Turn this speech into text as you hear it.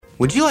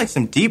Would you like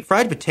some deep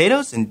fried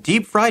potatoes and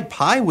deep fried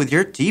pie with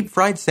your deep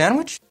fried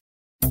sandwich?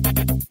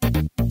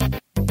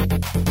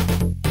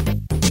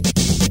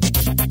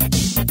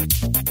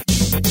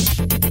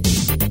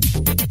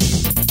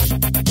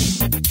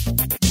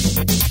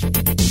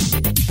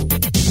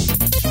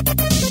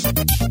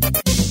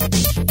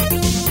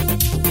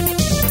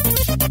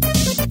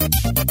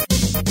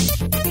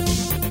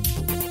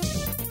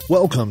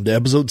 Welcome to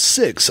episode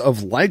 6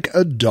 of Like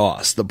a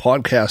DOS, the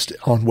podcast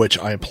on which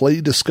I play,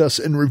 discuss,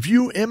 and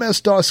review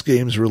MS-DOS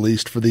games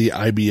released for the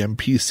IBM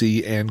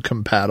PC and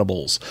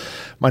compatibles.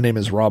 My name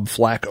is Rob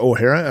Flack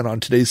O'Hara, and on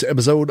today's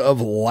episode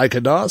of Like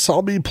a DOS,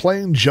 I'll be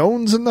playing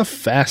Jones in the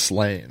Fast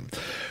Lane.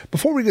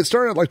 Before we get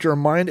started, I'd like to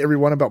remind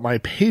everyone about my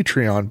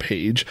Patreon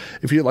page.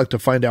 If you'd like to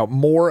find out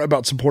more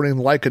about supporting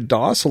Like a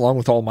DOS along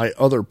with all my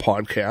other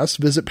podcasts,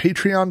 visit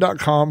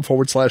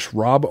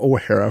patreon.com/Rob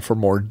O'Hara for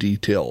more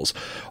details.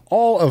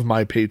 All of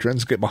my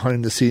patrons get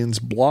behind-the-scenes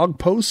blog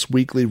posts,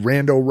 weekly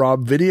Rando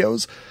Rob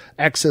videos,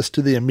 access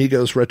to the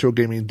Amigos Retro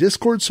Gaming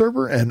Discord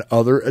server, and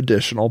other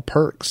additional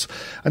perks.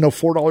 I know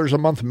 $4 a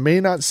month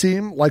may not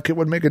seem like it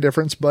would make a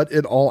difference, but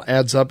it all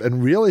adds up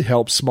and really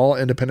helps small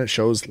independent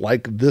shows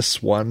like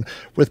this one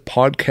with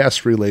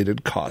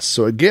podcast-related costs.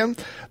 So again,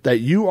 that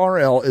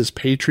URL is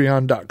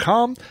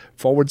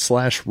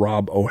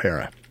patreon.com/Rob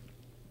O'Hara.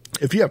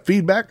 If you have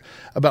feedback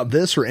about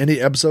this or any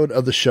episode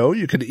of the show,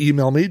 you can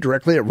email me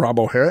directly at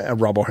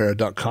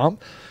robohara@robohara.com.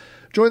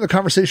 Join the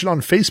conversation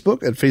on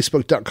Facebook at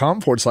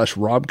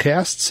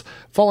facebook.com/Robcasts.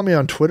 Follow me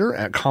on Twitter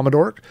at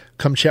Commodore.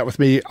 Come chat with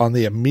me on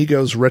the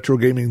Amigos Retro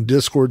Gaming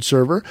Discord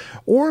server,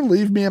 or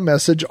leave me a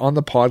message on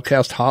the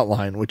podcast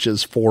hotline, which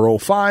is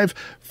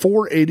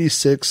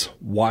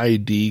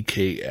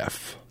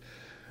 405-486-YDKF.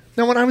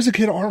 Now, when I was a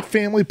kid, our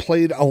family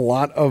played a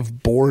lot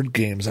of board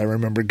games. I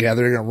remember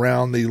gathering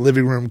around the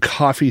living room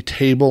coffee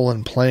table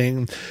and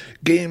playing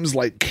games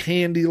like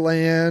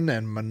Candyland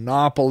and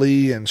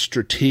Monopoly and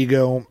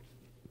Stratego.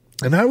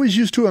 And I always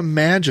used to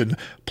imagine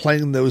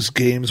playing those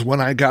games when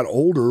I got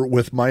older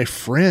with my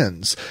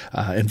friends,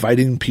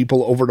 inviting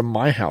people over to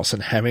my house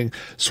and having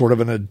sort of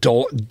an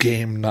adult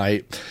game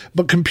night.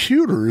 But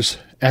computers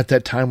at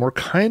that time were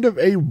kind of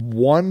a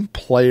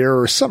one-player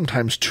or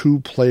sometimes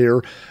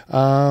two-player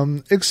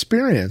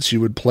experience.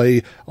 You would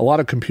play a lot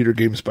of computer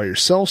games by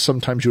yourself.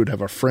 Sometimes you would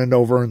have a friend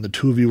over and the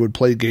two of you would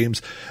play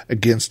games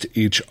against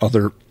each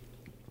other.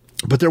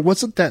 But there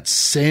wasn't that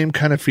same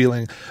kind of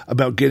feeling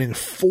about getting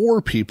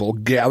four people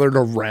gathered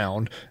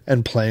around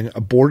and playing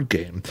a board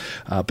game.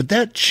 But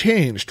that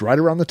changed right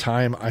around the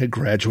time I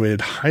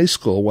graduated high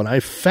school when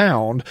I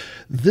found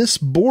this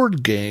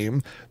board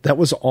game that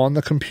was on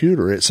the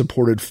computer. It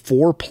supported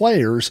 4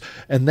 players,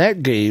 and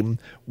that game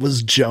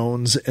was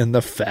Jones in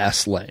the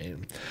Fast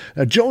Lane.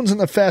 Now, Jones in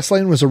the Fast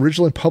Lane was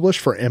originally published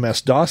for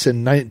MS-DOS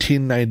in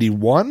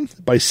 1991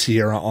 by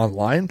Sierra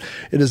Online.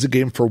 It is a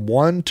game for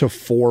 1 to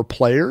 4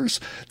 players.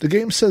 The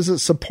game says it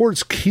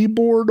supports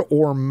keyboard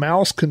or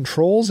mouse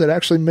controls. It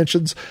actually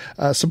mentions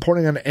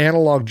supporting an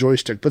analog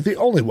joystick, but the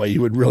only way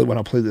you would really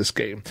want to play this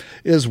game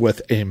is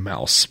with a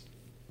mouse.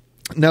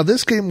 Now,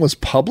 this game was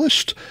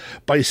published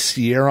by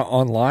Sierra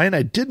Online.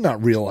 I did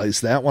not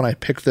realize that when I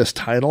picked this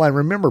title. I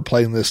remember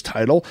playing this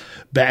title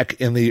back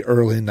in the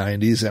early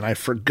 90s, and I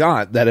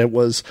forgot that it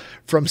was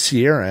from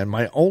Sierra. And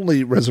my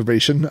only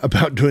reservation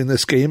about doing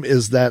this game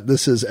is that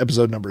this is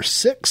episode number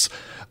 6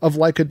 of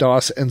Like a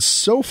DOS, and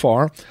so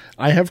far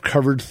I have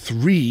covered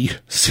 3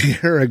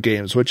 Sierra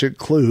games, which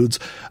includes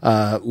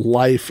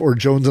Life or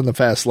Jones in the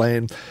Fast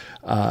Lane,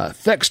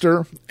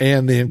 Thexter,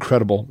 and The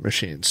Incredible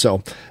Machine.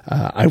 So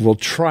I will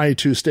try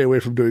to stay away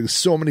from doing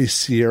so many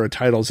Sierra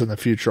titles in the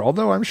future,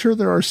 although I'm sure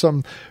there are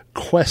some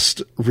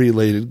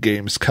Quest-related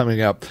games coming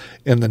up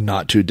in the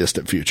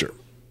not-too-distant future.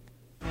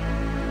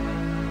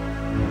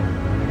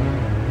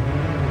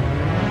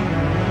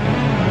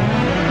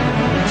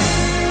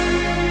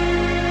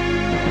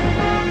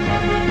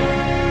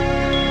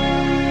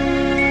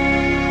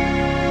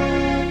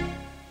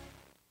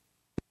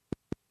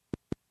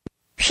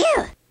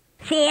 Phew!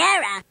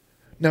 Sierra!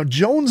 Now,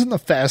 Jones in the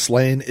Fast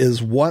Lane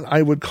is what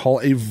I would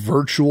call a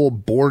virtual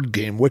board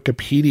game.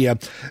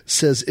 Wikipedia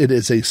says it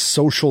is a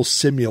social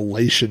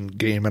simulation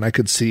game, and I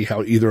could see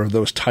how either of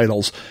those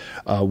titles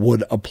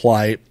would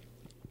apply.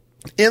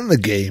 In the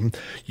game,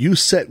 you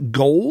set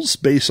goals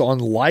based on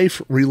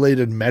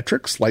life-related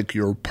metrics like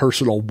your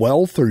personal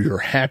wealth or your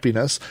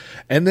happiness,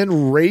 and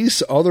then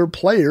race other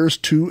players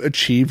to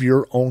achieve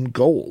your own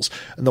goals.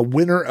 And the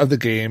winner of the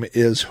game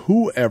is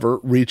whoever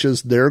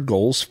reaches their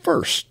goals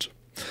first.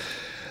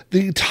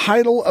 The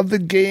title of the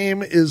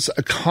game is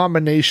a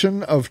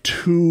combination of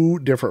 2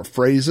 different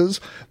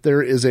phrases.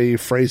 There is a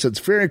phrase that's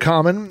very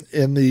common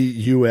in the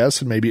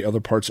U.S. and maybe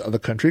other parts of the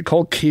country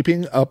called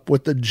keeping up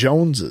with the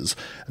Joneses.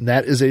 And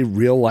that is a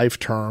real-life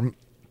term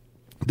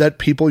that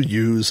people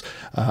use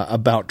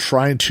about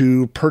trying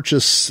to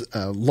purchase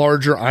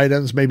larger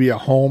items, maybe a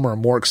home or a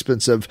more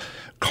expensive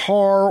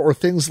car or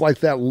things like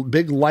that,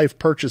 big life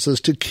purchases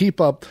to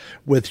keep up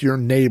with your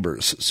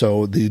neighbors.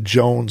 So the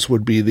Jones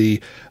would be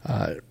the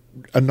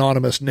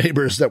anonymous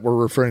neighbors that we're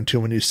referring to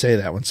when you say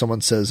that. When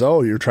someone says,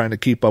 oh, you're trying to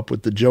keep up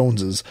with the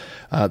Joneses,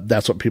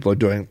 that's what people are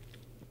doing.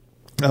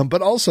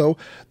 But also,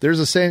 there's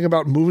a saying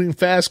about moving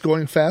fast,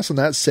 going fast, and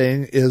that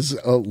saying is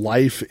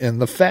life in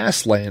the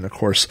fast lane. Of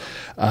course,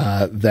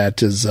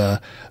 that is,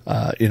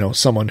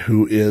 someone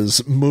who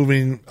is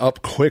moving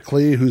up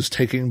quickly, who's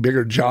taking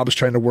bigger jobs,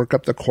 trying to work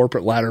up the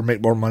corporate ladder,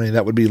 make more money.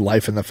 That would be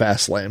life in the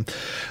fast lane.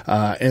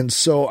 And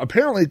so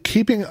apparently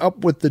keeping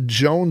up with the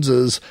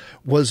Joneses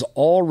was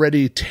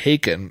already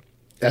taken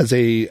as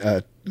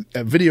a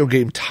video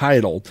game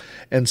title.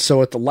 And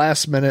so at the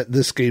last minute,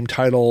 this game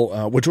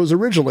title, which was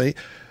originally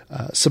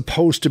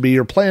supposed to be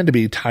or planned to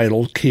be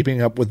titled Keeping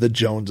Up with the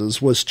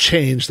Joneses, was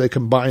changed. They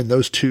combined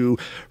those two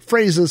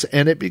phrases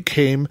and it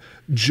became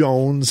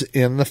Jones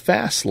in the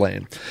Fast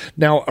Lane.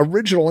 Now,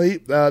 originally,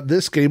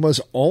 this game was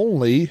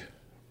only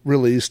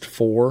released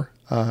for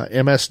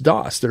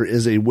MS-DOS. There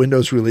is a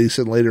Windows release,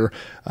 and later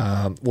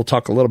we'll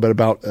talk a little bit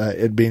about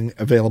it being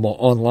available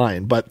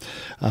online. But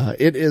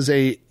it is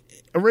a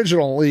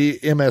originally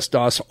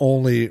MS-DOS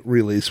only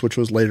release, which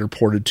was later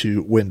ported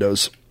to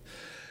Windows.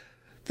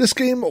 This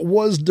game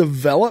was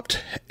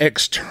developed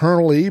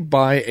externally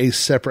by a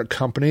separate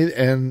company,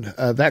 and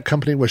that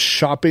company was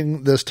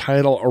shopping this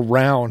title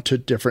around to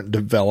different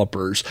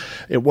developers.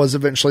 It was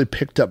eventually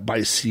picked up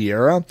by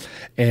Sierra,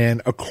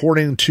 and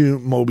according to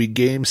Moby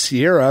Games,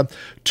 Sierra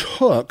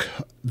took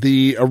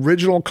the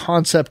original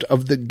concept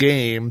of the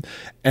game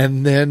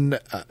and then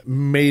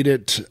made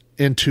it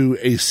into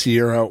a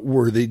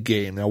Sierra-worthy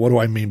game. Now, what do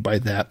I mean by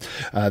that?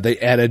 They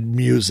added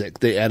music,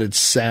 they added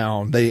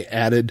sound, they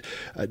added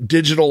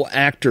digital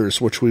actors,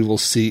 which we will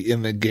see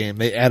in the game.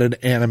 They added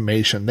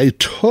animation. They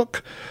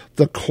took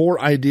the core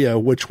idea,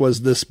 which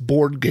was this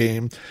board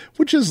game,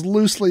 which is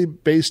loosely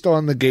based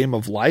on the Game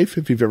of Life,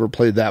 if you've ever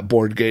played that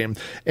board game,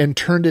 and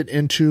turned it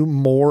into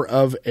more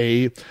of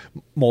a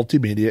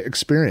multimedia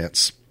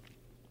experience.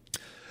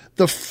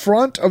 The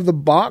front of the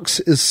box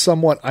is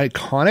somewhat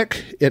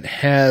iconic.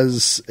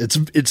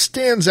 It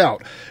stands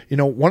out. You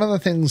know, one of the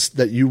things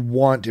that you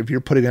want if you're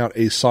putting out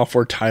a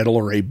software title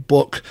or a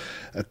book,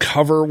 a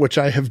cover, which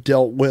I have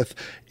dealt with,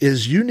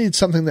 is you need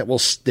something that will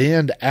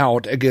stand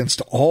out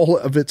against all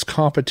of its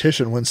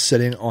competition when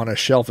sitting on a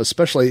shelf,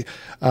 especially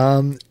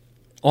on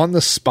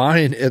the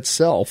spine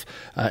itself.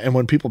 And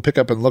when people pick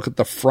up and look at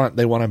the front,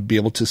 they want to be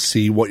able to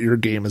see what your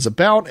game is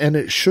about. And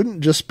it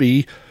shouldn't just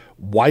be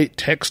white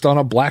text on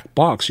a black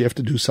box. You have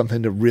to do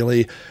something to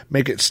really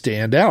make it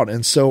stand out.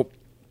 And so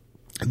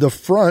the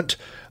front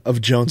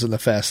of Jones in the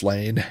Fast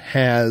Lane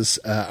has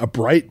a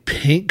bright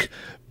pink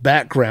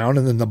background,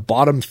 and then the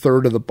bottom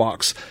third of the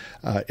box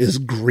is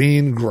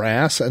green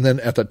grass, and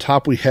then at the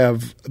top we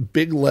have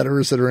big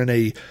letters that are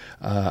in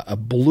a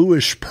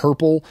bluish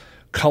purple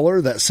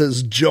color that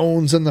says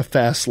Jones in the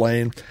Fast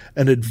Lane,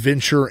 an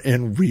adventure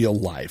in real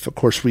life. Of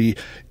course, we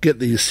get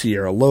the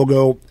Sierra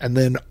logo, and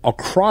then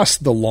across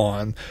the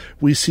lawn,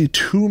 we see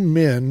two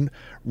men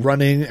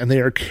running, and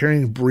they are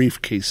carrying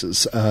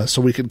briefcases.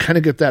 So we can kind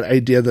of get that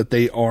idea that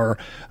they are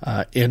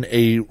in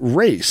a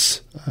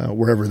race,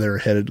 wherever they're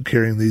headed,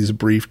 carrying these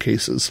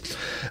briefcases.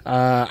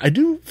 I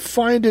do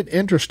find it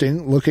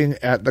interesting looking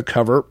at the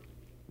cover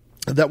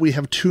that we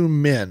have two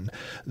men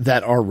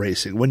that are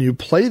racing. When you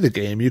play the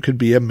game, you could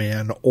be a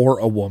man or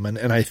a woman.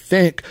 And I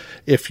think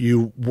if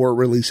you were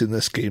releasing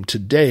this game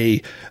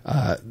today,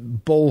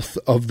 both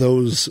of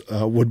those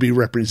would be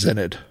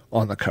represented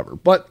on the cover.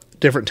 But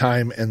different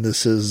time, and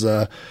this is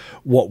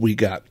what we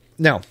got.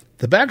 Now,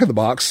 the back of the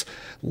box,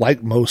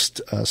 like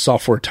most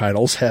software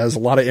titles, has a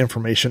lot of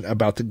information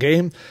about the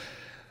game.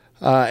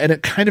 And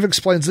it kind of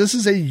explains this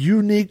is a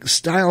unique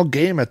style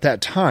game at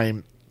that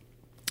time.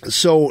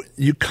 So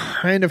you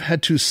kind of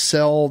had to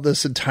sell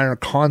this entire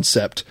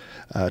concept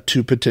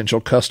to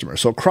potential customers.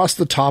 So across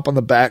the top on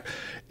the back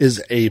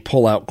is a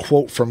pull-out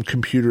quote from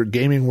Computer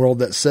Gaming World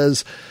that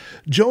says,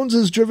 Jones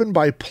is driven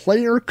by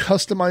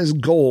player-customized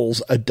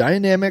goals, a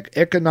dynamic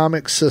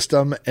economic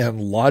system,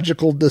 and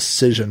logical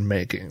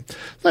decision-making.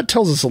 That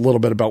tells us a little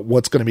bit about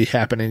what's going to be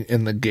happening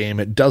in the game.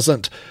 It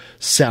doesn't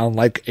sound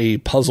like a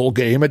puzzle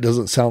game. It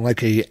doesn't sound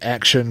like a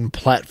action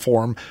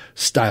platform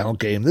style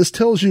game. This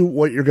tells you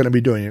what you're going to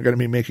be doing. You're going to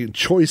be making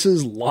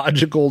choices,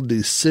 logical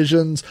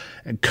decisions,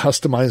 and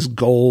customized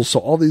goals. So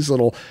all these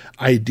little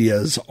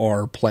ideas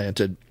are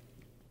planted.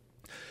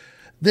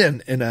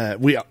 Then,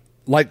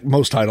 like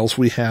most titles,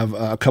 we have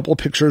a couple of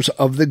pictures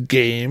of the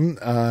game,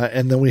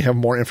 and then we have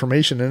more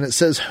information. And it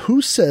says,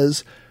 who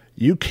says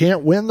you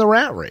can't win the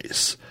rat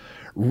race?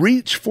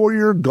 Reach for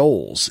your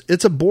goals.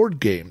 It's a board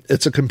game.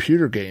 It's a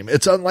computer game.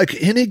 It's unlike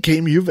any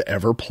game you've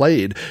ever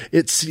played.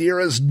 It's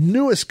Sierra's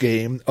newest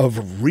game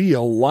of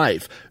real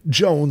life,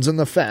 Jones in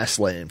the Fast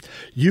Lane.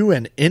 You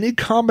and any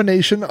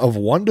combination of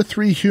 1 to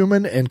 3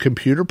 human and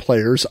computer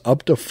players,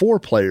 up to 4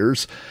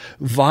 players,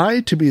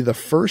 vie to be the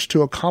first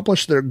to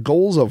accomplish their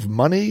goals of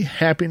money,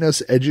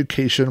 happiness,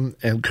 education,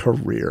 and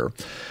career.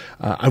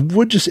 I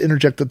would just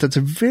interject that that's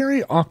a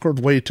very awkward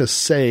way to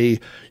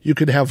say you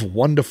could have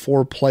 1 to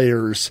 4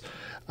 players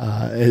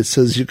It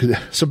says you could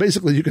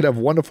have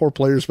 1 to 4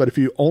 players, but if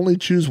you only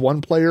choose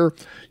one player,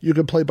 you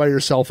can play by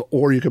yourself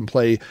or you can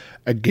play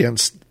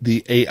against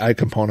the AI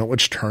component,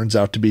 which turns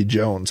out to be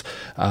Jones.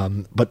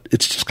 But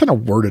it's just kind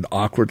of worded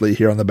awkwardly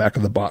here on the back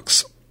of the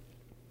box.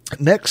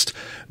 Next,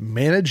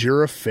 manage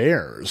your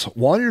affairs.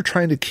 While you're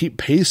trying to keep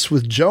pace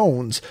with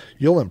Jones,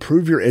 you'll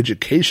improve your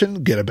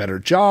education, get a better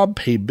job,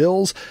 pay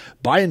bills,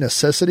 buy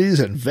necessities,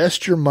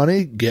 invest your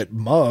money, get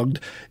mugged,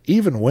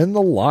 even win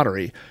the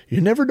lottery.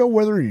 You never know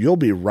whether you'll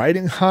be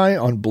riding high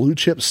on blue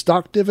chip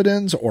stock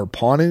dividends or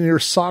pawning your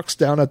socks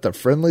down at the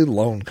friendly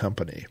loan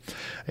company.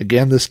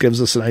 Again, this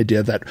gives us an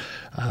idea that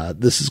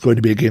this is going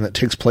to be a game that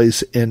takes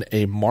place in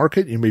a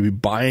market. You may be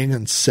buying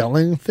and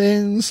selling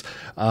things.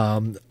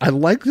 I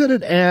like that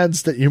it adds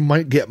that you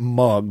might get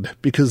mugged,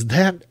 because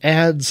that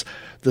adds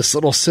this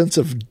little sense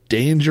of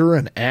danger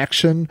and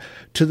action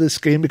to this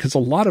game. Because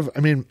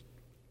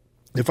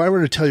if I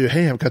were to tell you,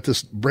 hey, I've got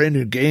this brand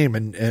new game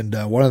and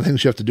one of the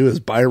things you have to do is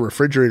buy a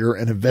refrigerator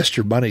and invest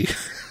your money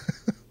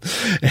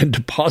and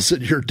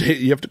deposit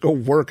you have to go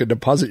work and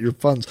deposit your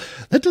funds.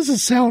 That doesn't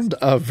sound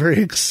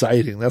very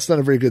exciting. That's not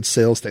a very good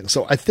sales thing.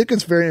 So I think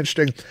it's very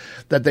interesting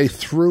that they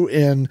threw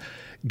in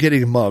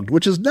getting mugged,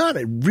 which is not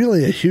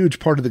really a huge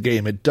part of the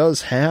game. It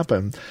does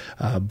happen,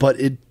 but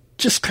it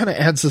just kind of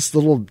adds this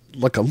little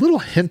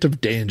hint of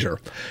danger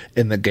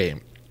in the game.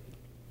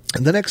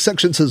 And the next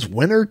section says,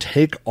 winner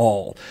take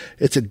all.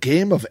 It's a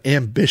game of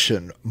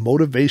ambition,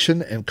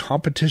 motivation, and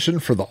competition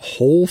for the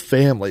whole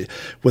family,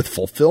 with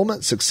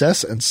fulfillment,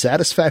 success, and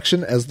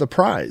satisfaction as the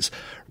prize.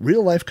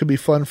 Real life can be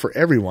fun for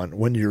everyone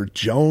when you're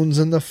Jones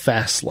in the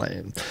fast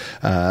lane.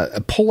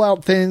 Pull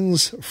out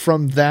things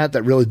from that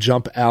really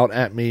jump out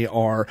at me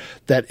are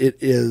that it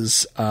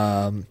is...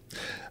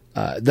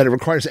 that it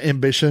requires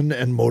ambition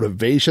and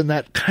motivation.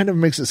 That kind of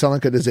makes it sound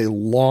like it is a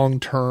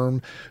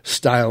long-term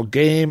style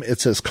game. It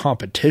says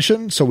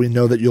competition, so we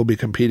know that you'll be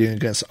competing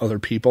against other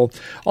people.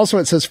 Also,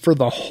 it says for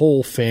the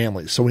whole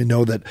family, so we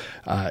know that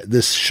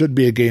this should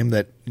be a game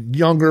that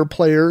younger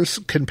players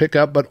can pick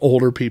up, but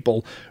older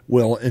people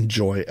will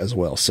enjoy as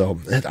well. So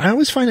I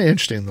always find it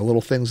interesting, the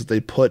little things that they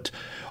put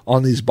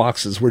on these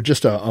boxes, where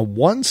just a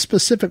one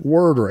specific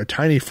word or a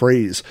tiny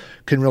phrase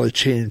can really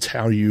change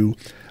how you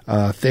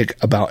think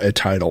about a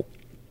title.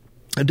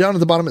 And down at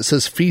the bottom it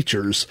says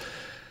features,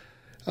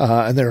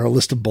 and there are a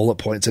list of bullet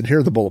points, and here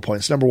are the bullet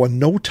points. Number 1,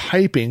 no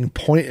typing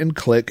point and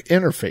click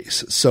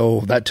interface.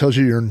 So that tells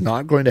you you're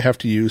not going to have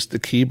to use the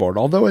keyboard,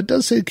 although it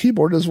does say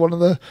keyboard is one of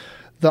the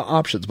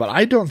options, but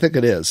I don't think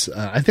it is.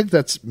 I think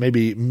that's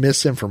maybe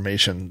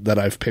misinformation that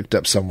I've picked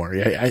up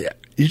somewhere.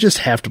 You just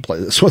have to play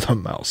this with a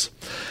mouse.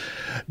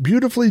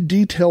 Beautifully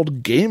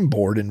detailed game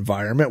board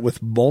environment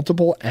with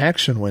multiple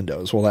action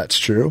windows. Well, that's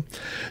true.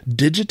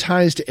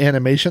 Digitized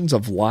animations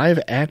of live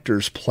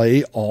actors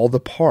play all the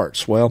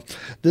parts. Well,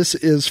 this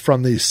is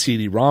from the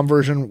CD-ROM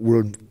version.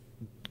 We're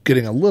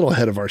getting a little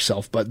ahead of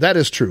ourselves, but that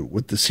is true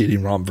with the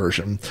CD-ROM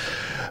version.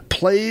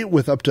 Play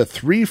with up to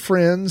 3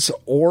 friends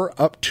or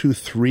up to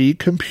 3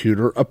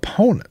 computer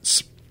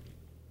opponents.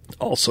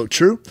 Also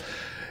true.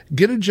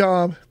 Get a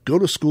job, go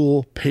to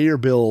school, pay your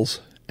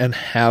bills, and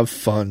have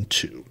fun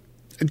too.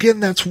 Again,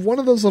 that's one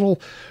of those little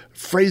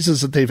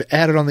phrases that they've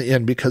added on the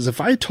end, because if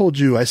I told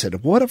you, I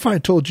said, what if I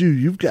told you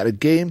you've got a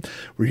game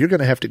where you're going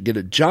to have to get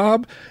a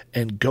job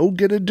and go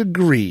get a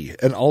degree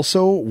and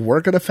also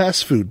work at a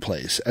fast food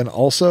place and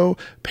also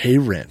pay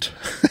rent?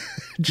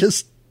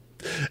 It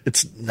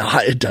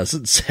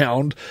doesn't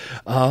sound,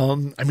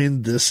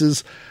 this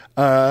is,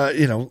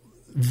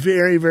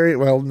 very, very,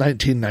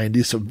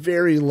 1990s, so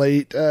very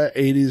late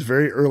 80s,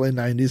 very early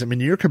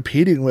 90s. You're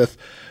competing with,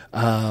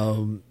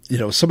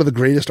 some of the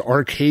greatest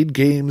arcade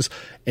games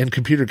and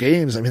computer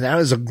games. That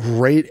is a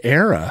great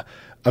era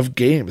of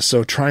games.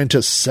 So trying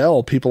to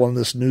sell people on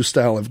this new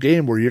style of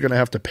game where you're going to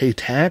have to pay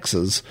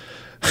taxes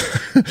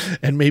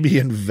and maybe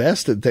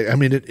invest in things.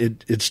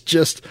 It's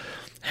just,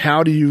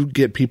 how do you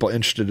get people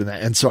interested in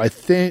that? And so I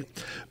think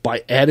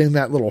by adding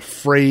that little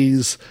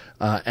phrase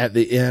at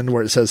the end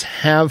where it says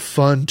have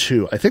fun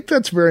too, I think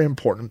that's very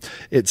important.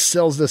 It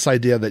sells this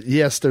idea that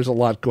yes, there's a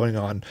lot going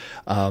on,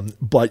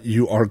 but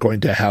you are going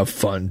to have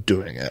fun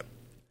doing it.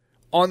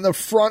 On the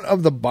front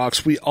of the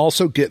box, we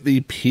also get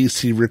the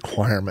PC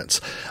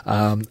requirements.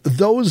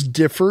 Those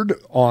differed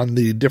on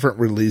the different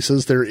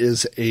releases. There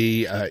is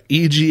a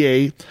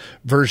EGA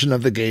version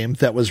of the game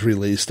that was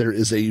released. There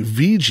is a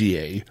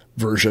VGA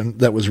version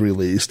that was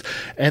released.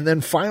 And then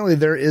finally,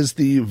 there is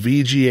the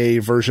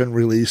VGA version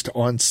released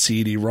on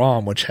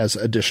CD-ROM, which has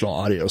additional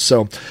audio.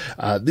 So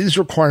these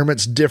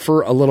requirements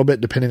differ a little bit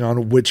depending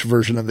on which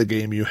version of the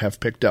game you have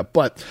picked up.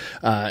 But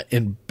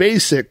in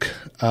basic,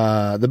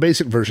 the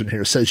basic version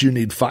here says you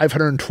need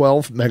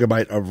 512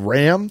 megabyte of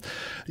RAM.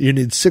 You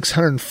need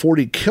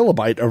 640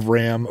 kilobyte of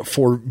RAM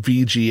for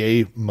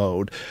VGA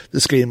mode.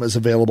 This game is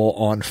available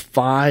on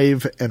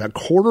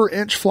 5.25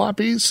 inch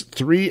floppies,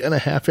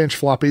 3.5 inch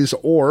floppies,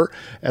 or,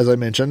 as I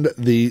mentioned,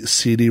 the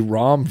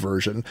CD-ROM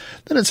version.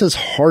 Then it says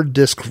hard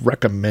disk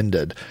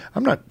recommended.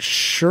 I'm not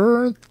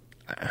sure.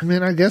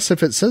 I guess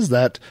if it says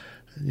that,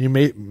 You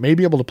may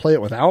be able to play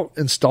it without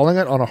installing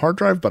it on a hard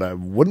drive, but I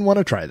wouldn't want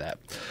to try that.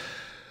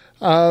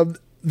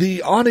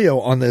 The audio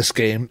on this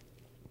game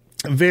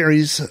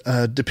varies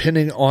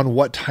depending on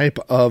what type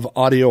of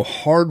audio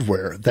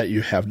hardware that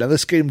you have. Now,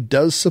 this game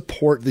does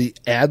support the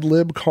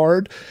ad-lib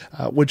card,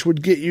 which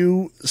would get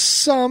you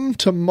some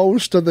to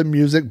most of the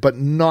music, but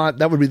not,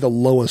 that would be the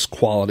lowest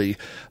quality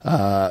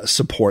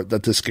support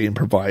that this game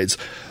provides.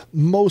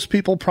 Most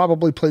people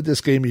probably played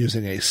this game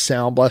using a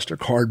Sound Blaster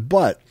card,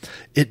 but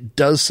it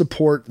does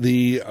support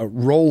the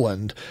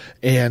Roland,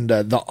 and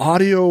the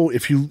audio,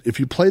 if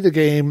you play the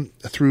game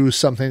through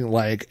something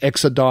like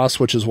Exodus,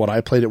 which is what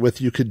I played it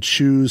with, you could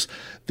choose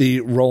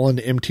the Roland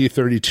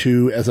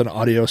MT32 as an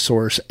audio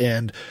source,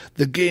 and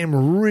the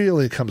game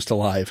really comes to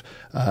life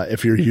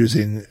if you're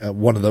using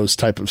one of those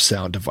type of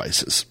sound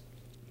devices.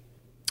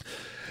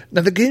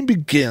 Now, the game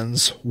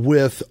begins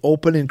with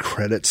opening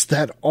credits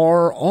that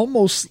are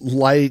almost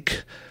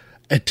like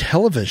a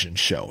television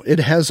show. It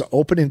has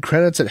opening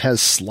credits. It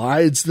has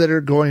slides that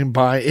are going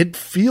by. It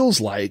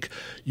feels like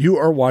you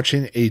are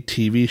watching a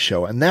TV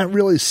show. And that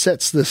really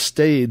sets the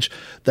stage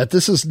that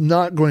this is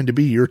not going to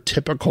be your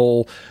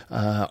typical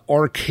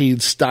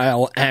arcade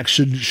style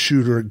action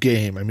shooter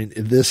game. I mean,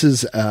 this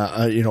is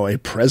a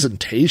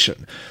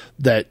presentation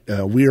that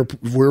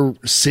we're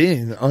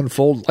seeing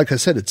unfold. Like I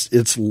said,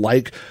 it's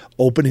like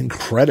opening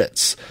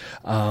credits,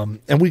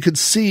 and we could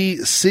see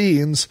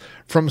scenes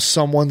from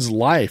someone's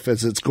life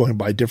as it's going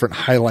by, different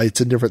highlights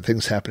and different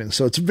things happening.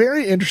 So it's a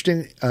very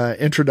interesting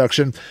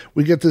introduction.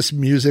 We get this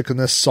music and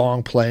this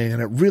song playing,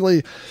 and it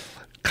really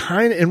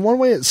kind of, in one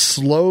way, it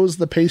slows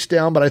the pace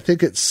down, but I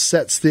think it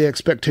sets the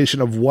expectation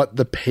of what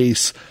the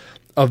pace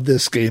of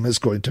this game is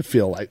going to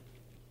feel like.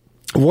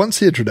 Once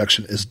the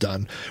introduction is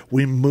done,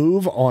 we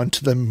move on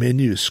to the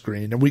menu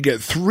screen, and we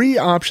get three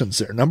options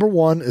there. Number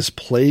one is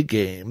play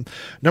game.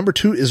 Number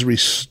two is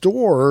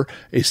restore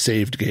a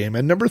saved game.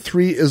 And number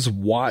three is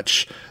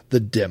watch the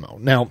demo.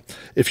 Now,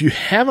 if you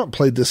haven't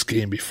played this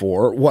game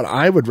before, what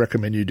I would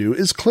recommend you do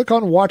is click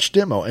on watch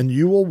demo, and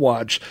you will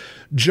watch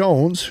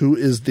Jones, who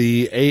is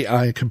the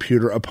AI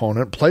computer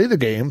opponent, play the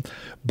game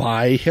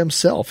by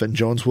himself. And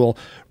Jones will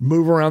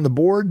move around the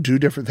board, do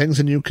different things,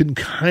 and you can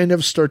kind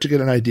of start to get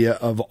an idea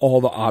of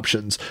all the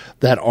options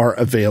that are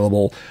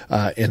available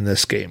in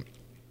this game.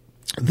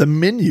 The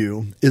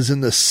menu is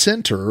in the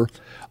center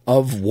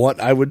of what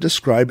I would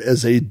describe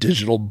as a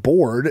digital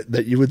board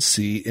that you would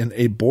see in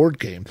a board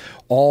game.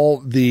 All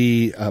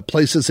the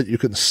places that you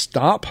can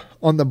stop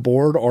on the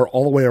board are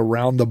all the way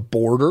around the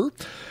border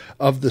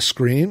of the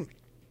screen,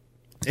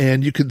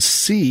 and you can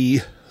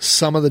see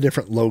some of the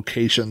different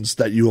locations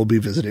that you will be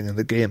visiting in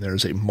the game.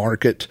 There's a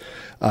market,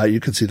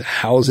 you can see the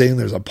housing,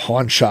 there's a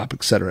pawn shop,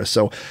 etc.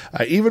 So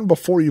even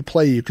before you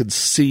play, you can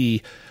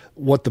see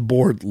what the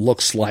board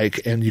looks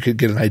like, and you can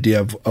get an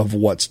idea of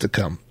what's to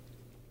come.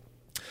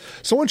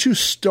 So once you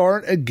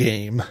start a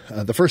game,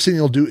 the first thing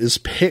you'll do is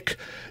pick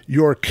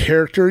your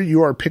character.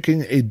 You are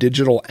picking a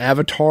digital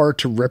avatar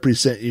to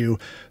represent you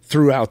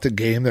throughout the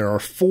game. There are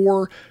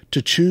four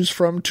to choose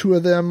from. Two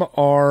of them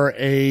are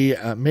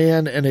a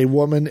man and a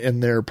woman in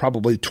their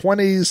probably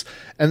 20s,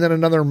 and then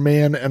another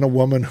man and a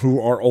woman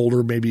who are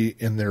older, maybe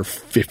in their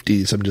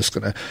 50s. I'm just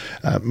going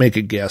to make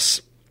a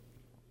guess.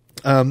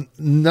 None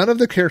of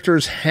the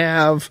characters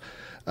have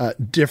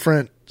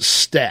different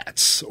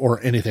stats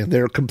or anything.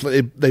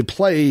 They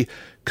play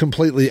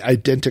completely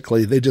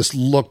identically. They just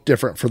look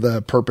different for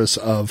the purpose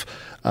of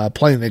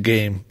playing the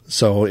game.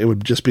 So it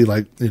would just be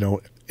like,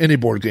 any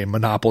board game,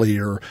 Monopoly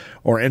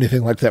or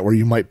anything like that, where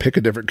you might pick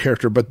a different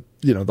character, but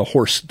the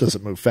horse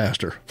doesn't move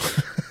faster.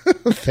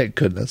 Thank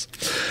goodness.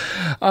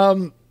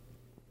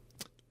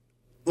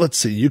 Let's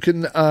see. You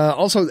can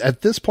also,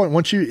 at this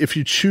point, if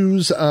you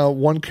choose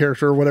one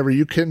character or whatever,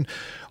 you can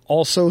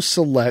also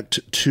select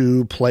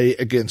to play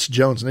against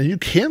Jones. Now, you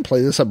can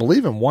play this, I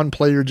believe, in one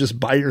player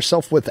just by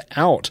yourself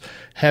without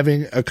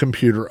having a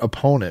computer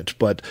opponent.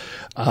 But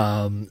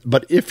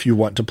if you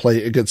want to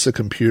play against a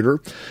computer,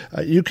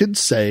 you could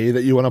say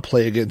that you want to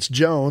play against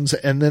Jones,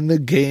 and then the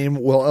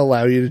game will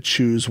allow you to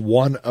choose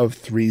one of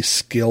three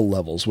skill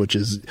levels, which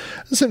is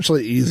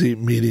essentially easy,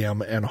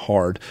 medium, and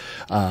hard.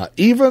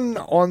 Even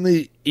on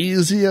the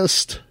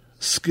easiest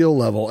skill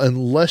level,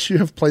 unless you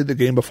have played the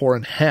game before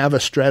and have a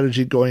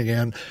strategy going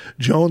in,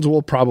 Jones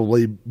will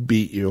probably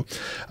beat you.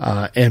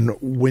 And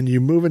when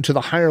you move into the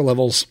higher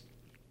levels,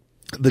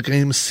 the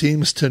game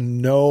seems to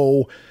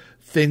know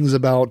things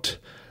about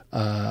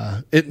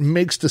it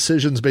makes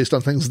decisions based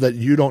on things that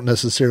you don't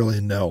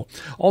necessarily know.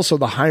 Also,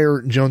 the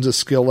higher Jones's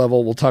skill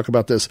level, we'll talk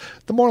about this,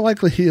 the more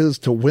likely he is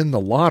to win the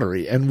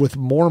lottery. And with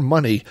more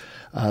money,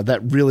 that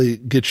really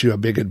gets you a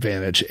big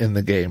advantage in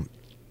the game.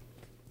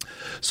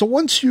 So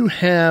once you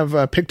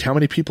have picked how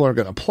many people are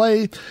going to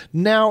play,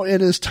 now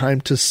it is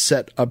time to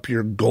set up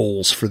your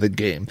goals for the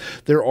game.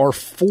 There are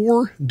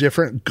 4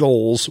 different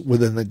goals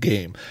within the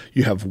game.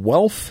 You have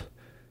wealth,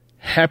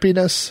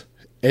 happiness,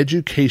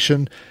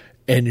 education,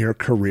 and your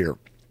career.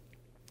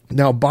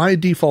 Now, by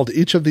default,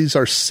 each of these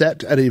are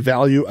set at a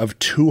value of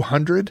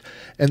 200,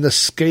 and the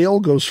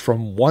scale goes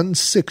from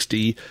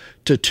 160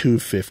 to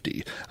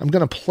 250. I'm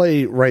going to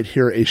play right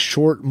here a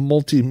short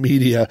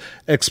multimedia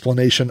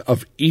explanation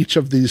of each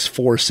of these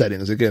 4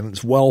 settings. Again,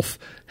 it's wealth,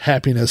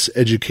 happiness,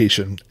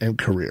 education, and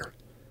career.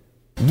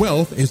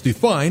 Wealth is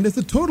defined as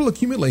the total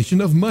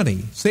accumulation of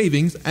money,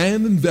 savings,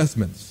 and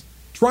investments.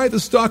 Try the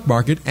stock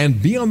market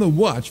and be on the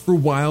watch for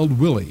Wild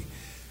Willie.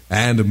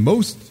 And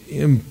most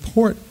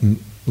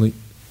importantly...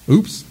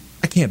 Oops,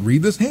 I can't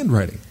read this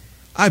handwriting.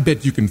 I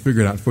bet you can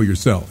figure it out for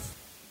yourself.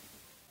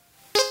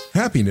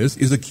 Happiness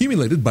is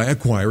accumulated by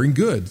acquiring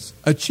goods,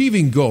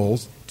 achieving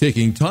goals,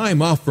 taking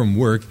time off from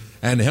work,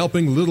 and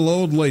helping little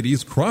old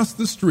ladies cross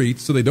the street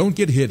so they don't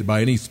get hit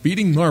by any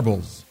speeding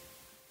marbles.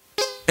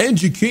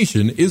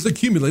 Education is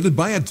accumulated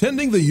by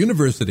attending the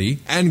university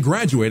and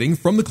graduating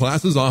from the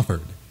classes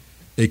offered.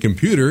 A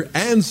computer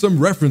and some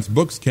reference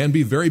books can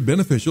be very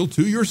beneficial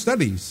to your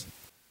studies.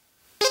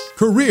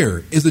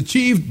 Career is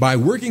achieved by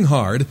working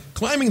hard,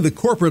 climbing the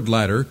corporate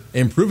ladder,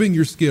 improving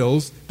your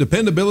skills,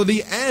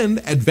 dependability,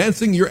 and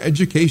advancing your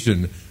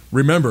education.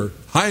 Remember,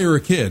 hire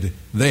a kid.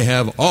 They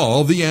have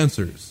all the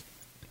answers.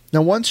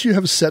 Now, once you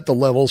have set the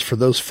levels for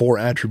those 4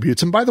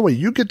 attributes, and by the way,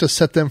 you get to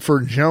set them for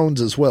Jones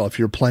as well if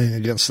you're playing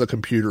against the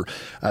computer.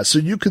 So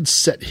you could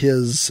set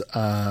his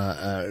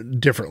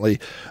differently.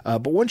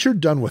 But once you're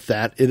done with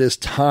that, it is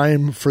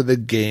time for the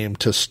game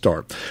to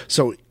start.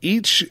 So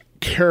each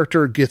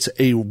character gets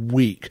a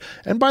week.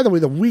 And by the way,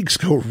 the weeks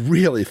go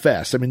really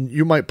fast. I mean,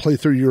 you might play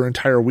through your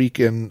entire week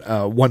in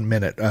 1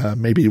 minute,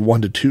 maybe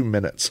 1 to 2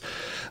 minutes.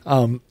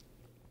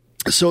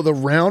 So the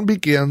round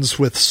begins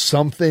with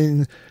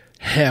something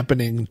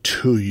happening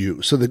to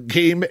you. So the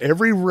game,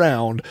 every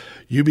round,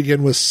 you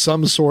begin with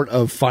some sort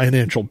of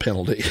financial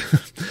penalty.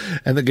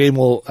 And the game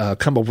will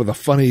come up with a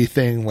funny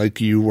thing,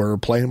 like you were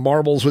playing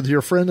marbles with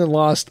your friend and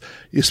lost,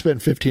 you spent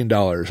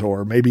 $15.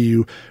 Or maybe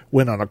you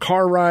went on a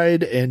car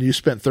ride and you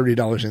spent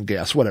 $30 in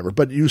gas, whatever.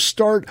 But you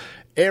start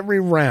every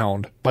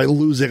round by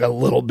losing a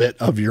little bit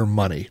of your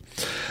money.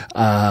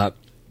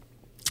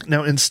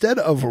 Now, instead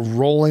of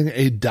rolling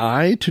a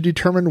die to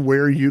determine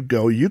where you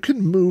go, you can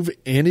move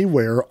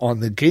anywhere on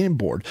the game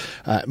board.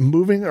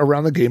 Moving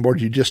around the game board,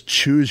 you just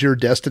choose your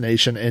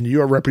destination, and you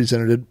are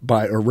represented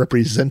by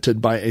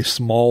a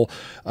small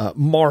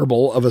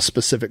marble of a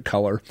specific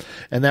color.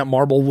 And that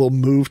marble will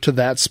move to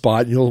that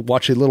spot. You'll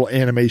watch a little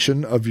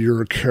animation of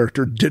your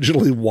character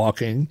digitally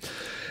walking.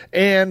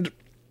 And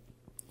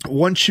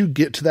once you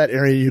get to that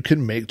area, you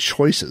can make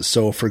choices.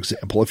 So, for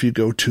example, if you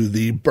go to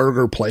the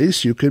burger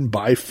place, you can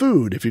buy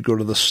food. If you go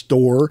to the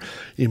store,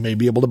 you may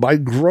be able to buy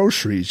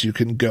groceries. You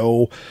can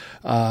go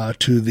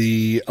to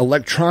the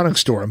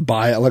electronics store and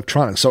buy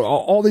electronics. So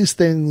all these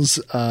things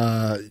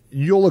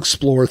you'll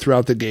explore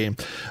throughout the game.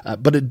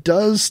 But at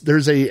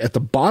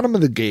the bottom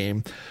of the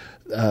game,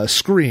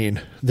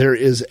 screen, there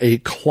is a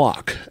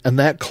clock, and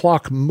that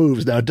clock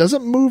moves. Now, it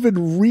doesn't move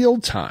in real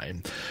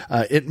time.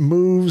 It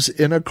moves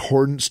in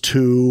accordance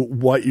to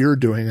what you're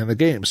doing in the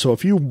game. So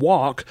if you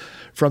walk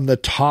from the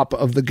top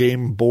of the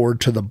game board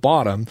to the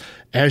bottom,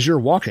 as you're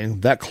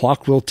walking, that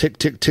clock will tick,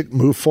 tick, tick,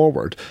 move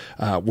forward.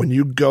 When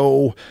you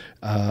go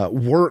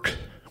work,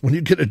 when you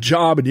get a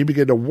job and you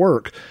begin to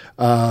work,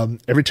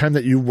 every time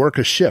that you work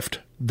a shift,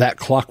 that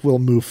clock will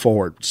move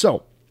forward.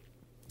 So,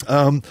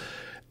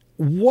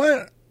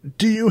 what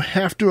do you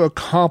have to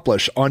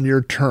accomplish on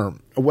your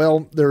turn?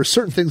 Well, there are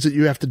certain things that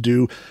you have to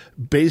do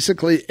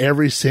basically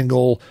every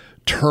single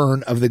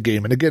turn of the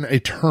game. And again, a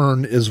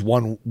turn is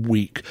 1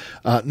 week.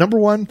 Number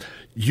 1,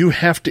 you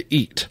have to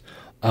eat.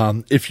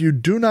 If you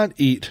do not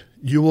eat,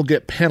 you will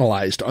get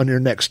penalized on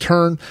your next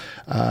turn.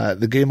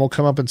 The game will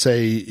come up and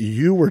say,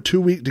 you were too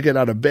weak to get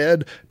out of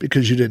bed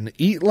because you didn't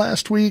eat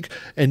last week,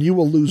 and you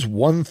will lose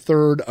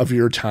 1/3 of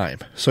your time.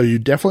 So you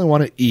definitely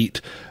want to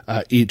eat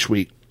each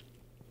week.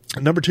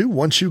 Number 2,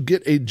 once you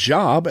get a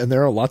job, and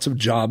there are lots of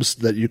jobs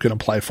that you can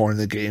apply for in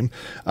the game,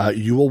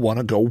 you will want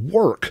to go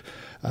work.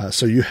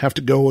 So you have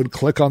to go and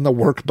click on the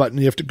work button.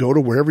 You have to go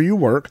to wherever you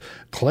work,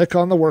 click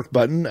on the work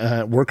button,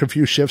 work a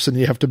few shifts, and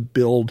you have to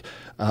build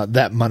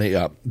that money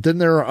up. Then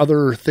there are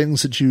other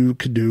things that you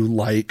could do,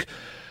 like,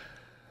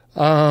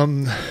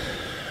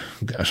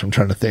 I'm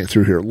trying to think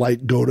through here,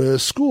 like go to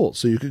school.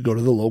 So you could go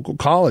to the local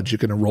college. You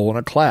can enroll in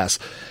a class,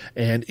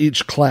 and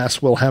each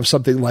class will have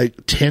something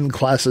like 10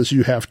 classes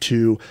you have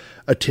to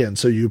attend.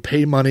 So you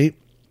pay money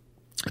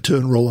to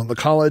enroll in the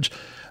college,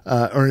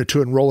 or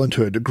to enroll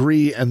into a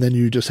degree, and then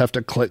you just have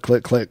to click,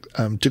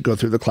 to go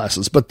through the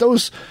classes. But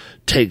those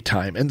take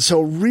time. And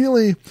so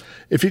really,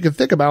 if you can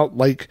think about,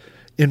 like,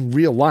 in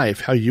real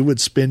life, how you would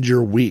spend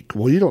your week.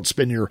 Well, you don't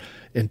spend your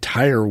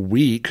entire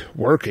week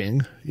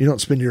working. You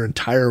don't spend your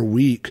entire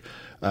week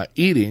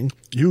eating.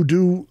 You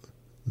do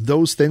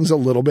those things a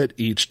little bit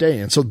each day.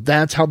 And so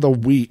that's how the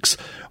weeks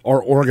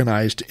are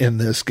organized in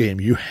this game.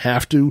 You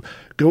have to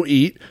go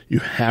eat. You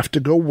have to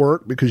go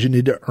work because you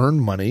need to earn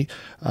money,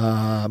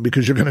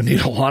 because you're going to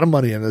need a lot of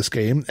money in this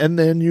game. And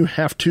then you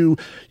have to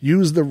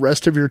use the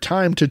rest of your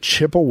time to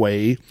chip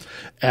away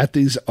at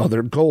these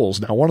other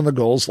goals. Now, one of the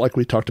goals, like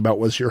we talked about,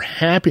 was your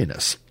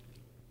happiness.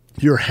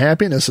 Your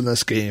happiness in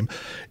this game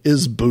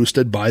is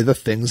boosted by the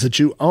things that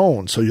you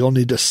own. So you'll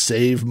need to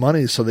save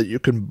money so that you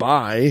can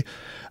buy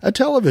a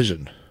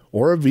television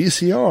or a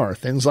VCR,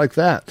 things like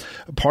that.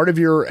 Part of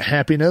your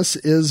happiness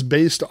is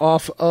based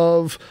off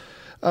of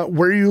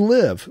where you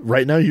live.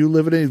 Right now you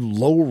live in a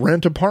low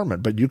rent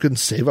apartment, but you can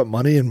save up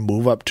money and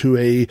move up to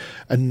a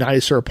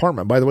nicer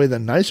apartment. By the way, the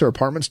nicer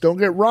apartments don't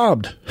get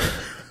robbed.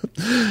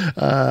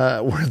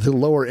 Where the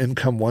lower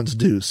income ones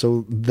do.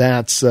 So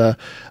that's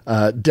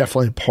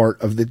definitely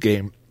part of the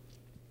game.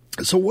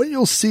 So what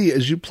you'll see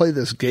as you play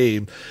this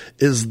game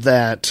is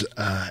that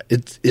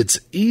it's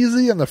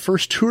easy in the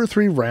first 2 or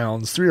 3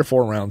 rounds, 3 or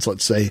 4 rounds,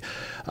 let's say,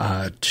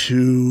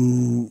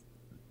 to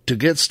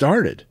get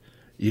started.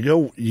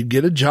 You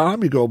get a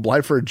job, you go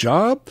apply for a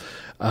job.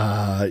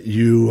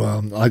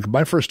 Like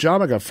my first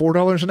job, I got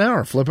 $4 an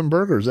hour flipping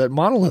burgers at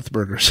Monolith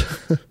Burgers,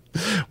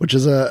 which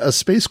is a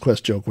Space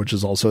Quest joke, which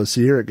is also a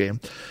Sierra game.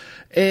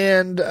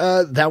 And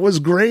that was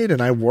great.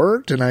 And I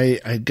worked and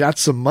I got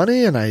some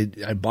money and I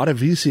bought a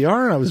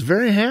VCR and I was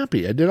very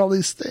happy. I did all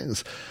these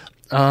things.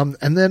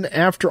 And then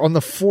on the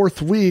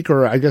 4th week,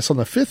 or I guess on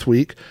the 5th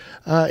week,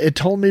 it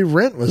told me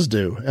rent was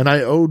due and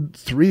I owed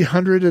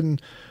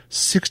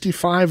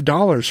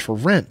 $365 for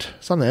rent.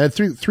 Something. I had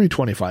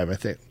 $325, I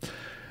think.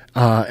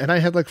 And I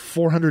had like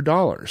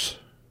 $400.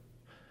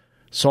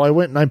 So I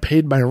went and I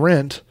paid my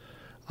rent.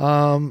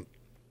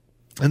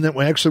 And then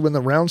when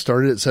the round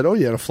started, it said, oh,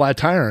 you had a flat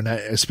tire. And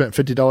I spent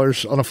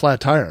 $50 on a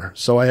flat tire.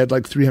 So I had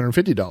like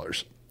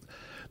 $350.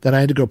 Then I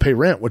had to go pay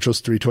rent, which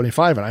was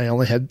 $325. And I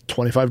only had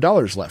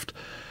 $25 left.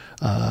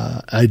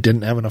 I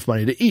didn't have enough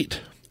money to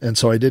eat. And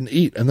so I didn't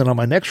eat. And then on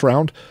my next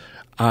round,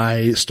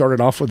 I started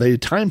off with a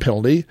time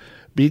penalty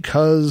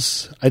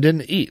because I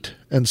didn't eat.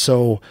 And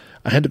so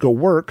I had to go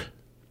work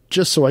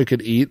just so I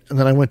could eat. And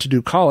then I went to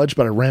do college,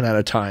 but I ran out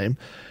of time.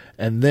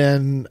 And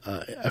then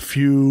a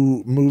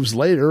few moves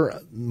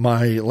later,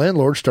 my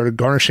landlord started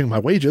garnishing my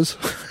wages,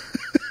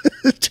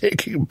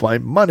 taking my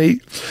money.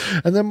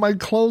 And then my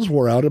clothes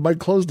wore out and my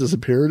clothes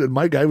disappeared. And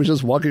my guy was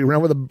just walking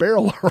around with a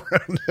barrel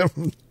around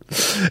him.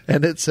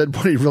 And it said,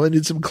 well, you really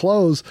need some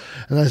clothes.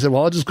 And I said,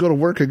 well, I'll just go to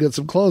work and get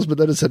some clothes. But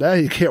then it said,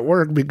 you can't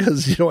work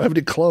because you don't have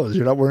any clothes.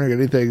 You're not wearing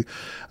anything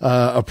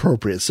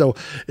appropriate. So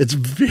it's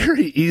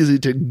very easy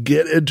to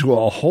get into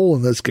a hole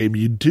in this game.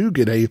 You do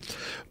get a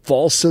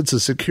false sense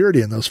of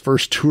security in those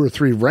first 2 or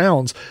 3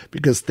 rounds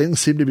because things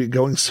seem to be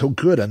going so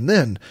good. And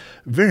then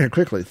very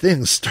quickly,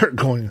 things start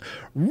going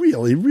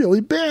really,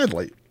 really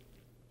badly.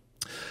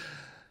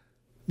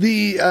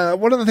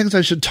 One of the things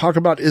I should talk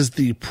about is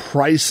the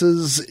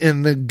prices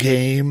in the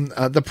game.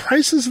 The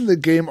prices in the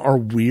game are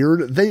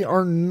weird. They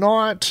are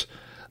not,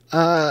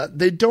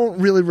 they don't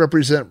really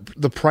represent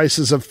the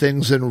prices of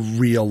things in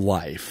real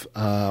life.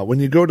 When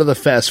you go to the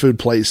fast food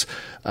place,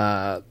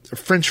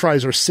 French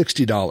fries are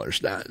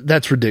 $60.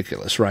 That's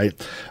ridiculous, right?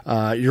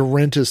 Your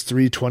rent is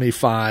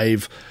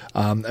 $325.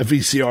 A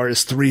VCR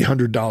is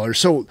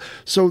 $300.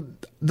 So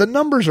the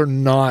numbers are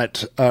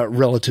not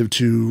relative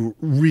to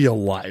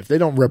real life. They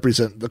don't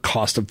represent the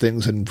cost of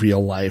things in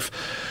real life,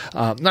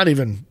 not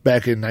even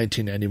back in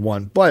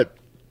 1991. But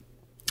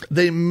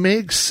they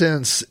make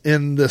sense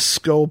in the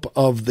scope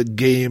of the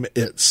game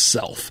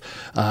itself.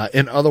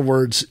 In other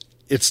words,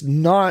 it's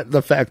not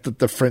the fact that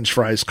the French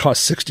fries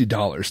cost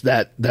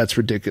 $60. That's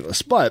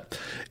ridiculous. But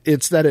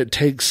it's that it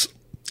takes,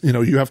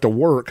 you have to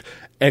work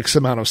X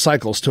amount of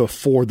cycles to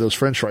afford those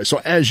French fries.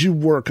 So as you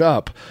work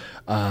up,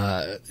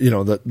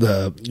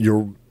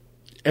 your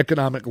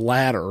economic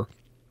ladder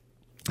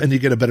and you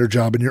get a better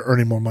job and you're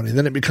earning more money,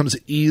 then it becomes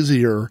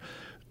easier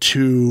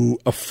to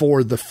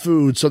afford the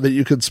food so that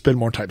you can spend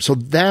more time. So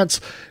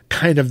that's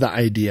kind of the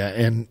idea.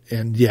 And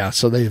yeah,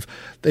 so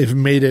they've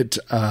made it,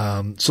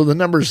 so the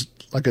numbers,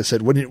 like I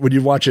said, when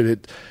you watch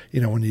it,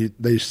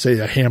 they say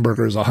a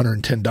hamburger is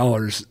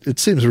 $110, it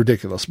seems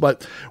ridiculous,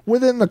 but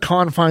within the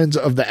confines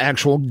of the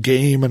actual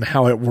game and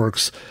how it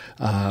works,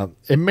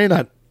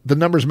 the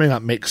numbers may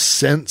not make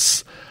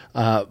sense,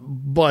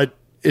 but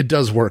it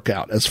does work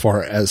out as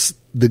far as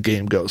the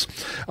game goes.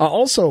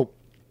 Also,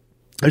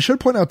 I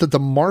should point out that the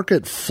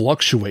market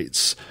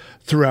fluctuates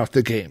throughout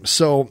the game.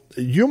 So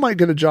you might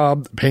get a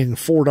job paying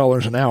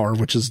 $4 an hour,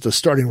 which is the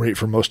starting rate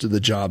for most of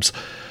the jobs.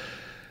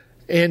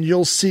 And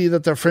you'll see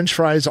that the French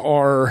fries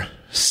are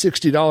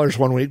 $60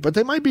 one week, but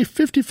they might be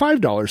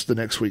 $55 the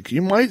next week.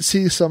 You might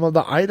see some of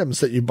the items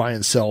that you buy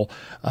and sell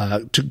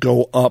to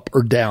go up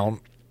or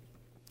down.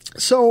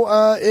 So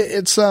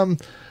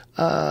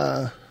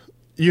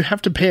you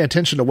have to pay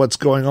attention to what's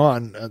going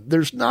on.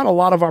 There's not a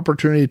lot of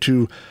opportunity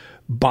to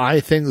buy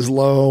things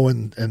low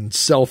and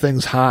sell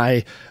things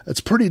high.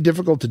 It's pretty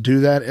difficult to do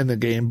that in the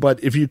game,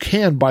 but if you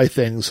can buy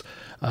things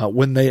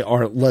when they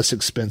are less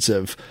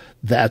expensive,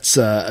 that's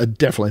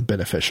definitely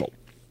beneficial.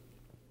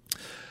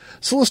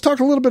 So let's talk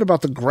a little bit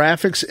about the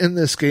graphics in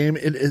this game.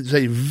 It is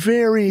a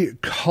very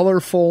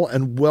colorful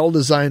and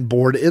well-designed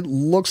board. It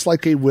looks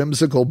like a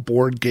whimsical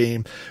board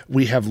game.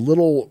 We have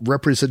little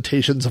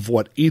representations of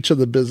what each of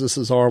the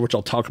businesses are, which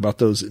I'll talk about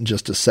those in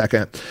just a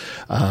second.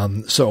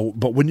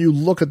 But when you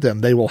look at them,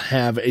 they will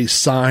have a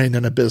sign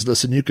and a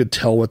business, and you could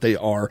tell what they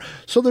are.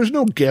 So there's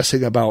no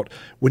guessing about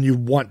when you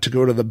want to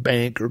go to the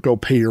bank or go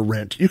pay your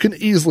rent. You can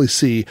easily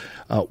see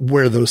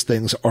where those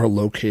things are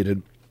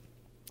located.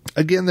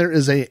 Again, there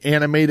is an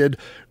animated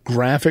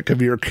graphic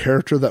of your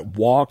character that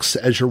walks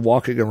as you're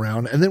walking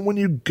around. And then when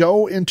you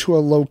go into a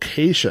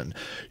location,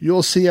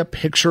 you'll see a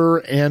picture,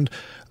 and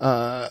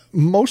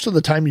most of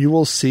the time you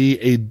will see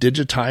a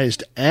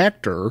digitized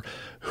actor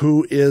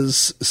who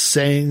is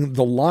saying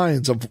the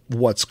lines of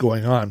what's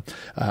going on.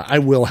 I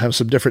will have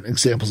some different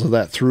examples of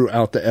that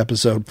throughout the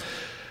episode.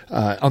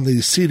 On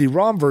the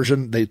CD-ROM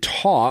version, they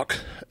talk,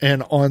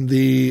 and on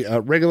the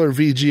regular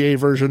VGA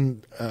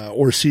version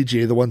or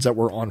CGA, the ones that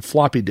were on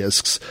floppy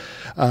disks,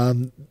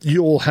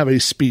 you'll have a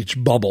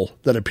speech bubble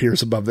that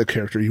appears above the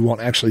character. You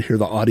won't actually hear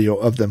the audio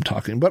of them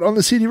talking. But on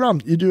the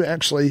CD-ROM, you do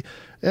actually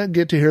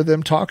get to hear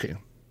them talking.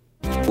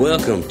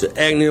 Welcome to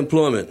Agnew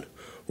Employment.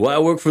 Why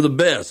work for the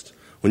best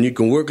when you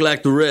can work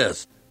like the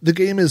rest? The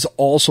game is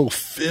also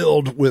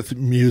filled with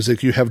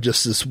music. You have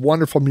just this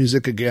wonderful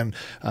music. Again,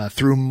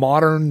 through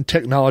modern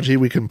technology,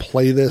 we can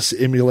play this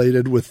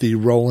emulated with the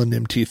Roland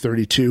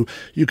MT32.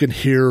 You can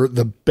hear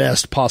the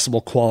best possible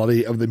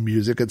quality of the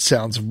music. It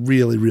sounds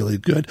really, really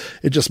good.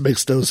 It just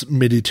makes those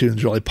MIDI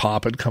tunes really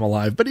pop and come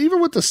alive. But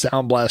even with the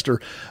Sound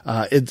Blaster,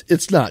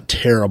 it's not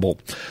terrible.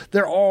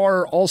 There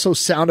are also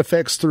sound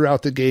effects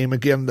throughout the game.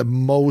 Again, the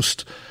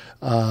most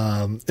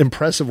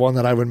impressive one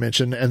that I would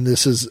mention, and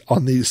this is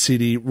on the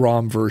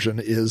CD-ROM version,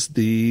 is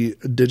the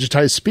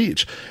digitized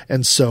speech.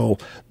 And so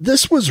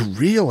this was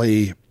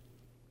really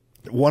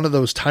one of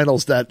those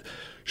titles that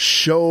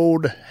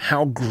showed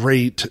how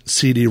great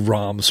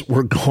CD-ROMs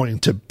were going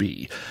to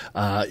be.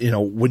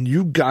 When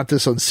you got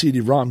this on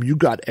CD-ROM, you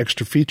got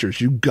extra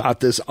features. You got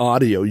this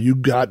audio. You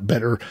got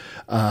better,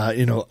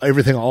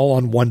 everything all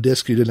on one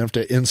disc. You didn't have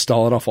to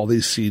install it off all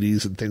these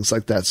CDs and things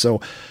like that. So,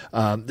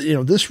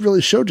 this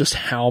really showed just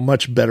how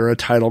much better a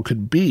title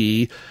could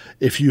be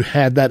if you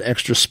had that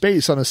extra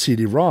space on a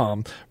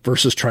CD-ROM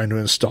versus trying to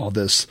install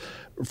this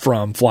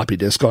from floppy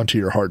disk onto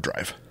your hard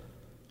drive.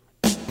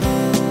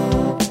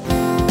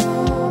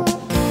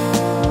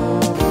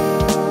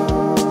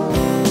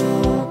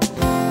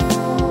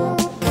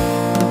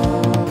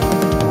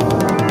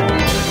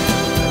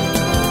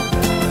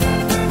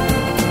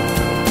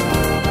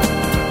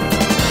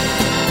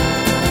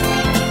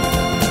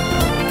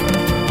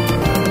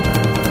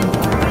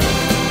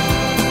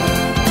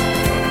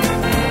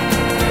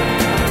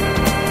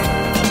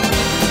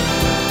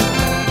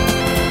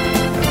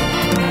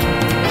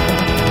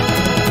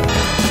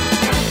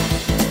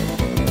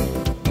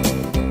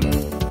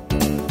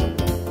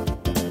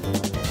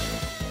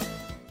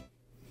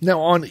 Now,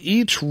 on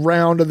each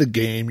round of the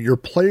game, your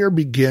player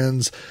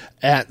begins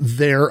at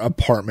their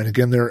apartment.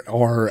 Again, there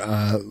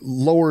are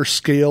lower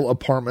scale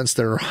apartments.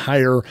 There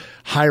are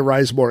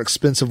high-rise, more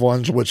expensive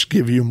ones, which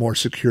give you more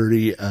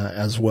security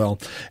as well.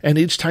 And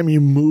each time you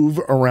move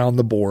around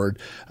the board,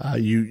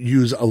 you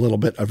use a little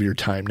bit of your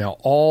time. Now,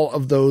 all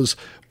of those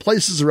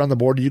places around the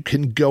board you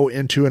can go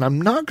into, and I'm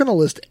not going to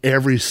list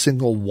every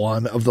single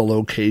one of the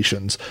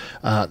locations.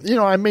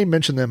 I may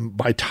mention them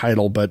by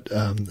title, but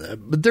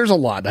there's a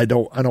lot. I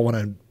don't want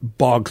to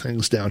bog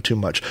things down too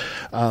much.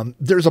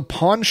 There's a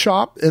pawn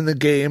shop in the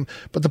game,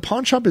 but the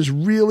pawn shop is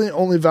really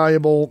only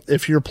valuable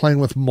if you're playing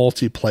with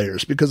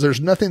multiplayers, because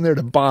there's nothing there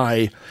to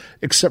buy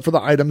except for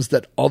the items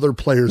that other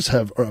players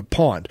have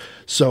pawned.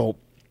 So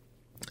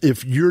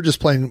if you're just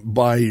playing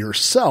by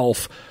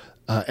yourself,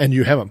 and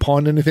you haven't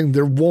pawned anything,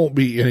 there won't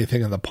be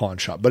anything in the pawn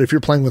shop. But if you're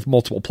playing with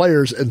multiple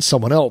players and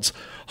someone else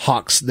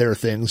hawks their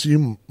things,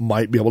 you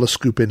might be able to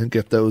scoop in and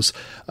get those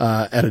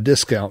at a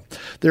discount.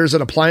 There's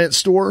an appliance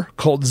store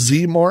called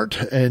Z-Mart,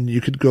 and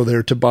you could go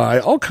there to buy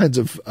all kinds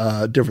of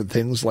different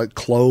things like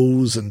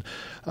clothes and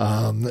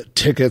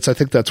tickets. I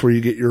think that's where you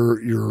get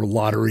your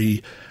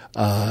lottery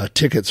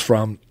tickets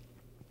from.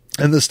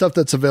 And the stuff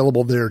that's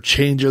available there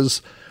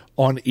changes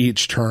on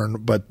each turn,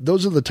 but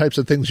those are the types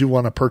of things you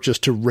want to purchase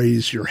to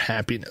raise your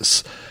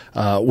happiness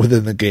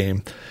within the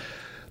game.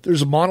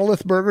 There's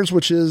Monolith Burgers,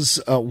 which is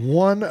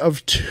one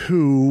of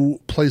two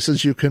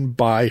places you can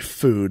buy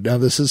food. Now,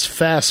 this is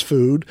fast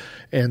food,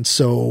 and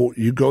so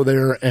you go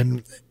there,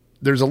 and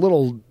there's a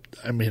little,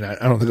 I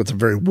don't think it's a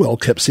very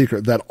well-kept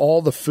secret that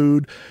all the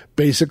food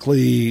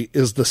basically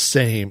is the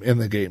same in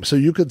the game. So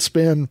you could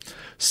spend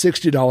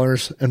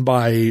 $60 and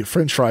buy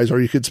French fries,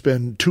 or you could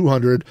spend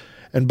 $200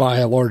 and buy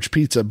a large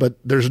pizza, but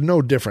there's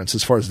no difference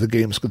as far as the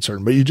game's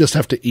concerned. But you just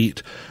have to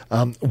eat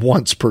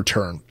once per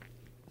turn.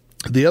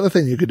 The other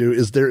thing you could do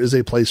is there is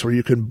a place where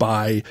you can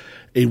buy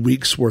a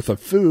week's worth of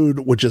food,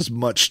 which is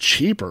much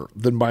cheaper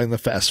than buying the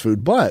fast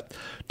food. But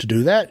to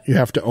do that, you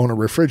have to own a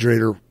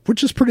refrigerator,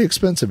 which is pretty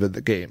expensive in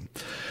the game.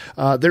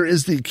 There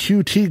is the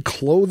QT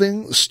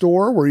clothing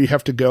store where you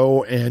have to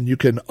go and you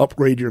can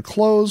upgrade your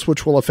clothes,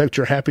 which will affect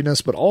your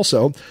happiness. But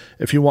also,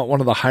 if you want one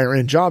of the higher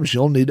end jobs,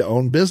 you'll need to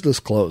own business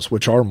clothes,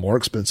 which are more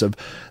expensive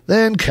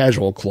than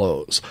casual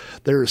clothes.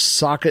 There's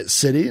Socket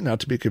City,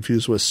 not to be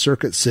confused with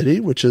Circuit City,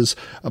 which is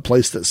a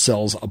place that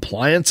sells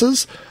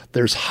appliances.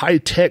 There's High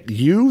Tech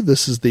U.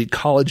 This is the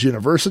college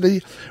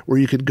university where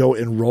you can go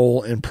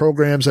enroll in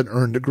programs and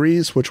earn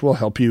degrees, which will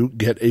help you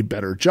get a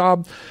better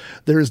job.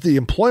 There's the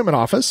employment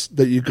office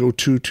that you go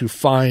to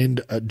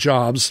find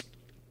jobs.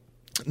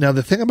 Now,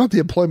 the thing about the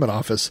employment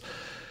office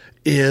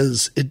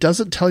is it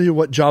doesn't tell you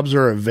what jobs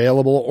are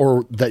available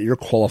or that you're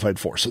qualified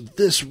for. So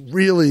this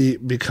really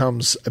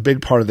becomes a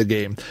big part of the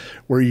game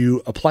where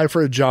you apply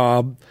for a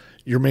job,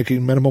 you're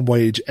making minimum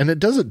wage, and it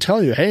doesn't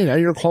tell you, hey, now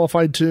you're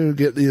qualified to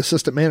get the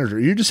assistant manager.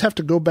 You just have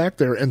to go back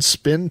there and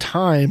spend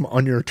time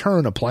on your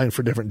turn applying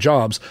for different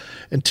jobs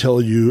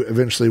until you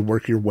eventually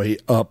work your way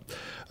up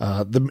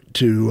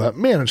to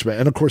management.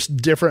 And of course,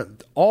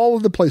 all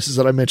of the places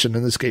that I mentioned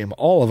in this game,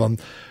 all of them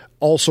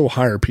also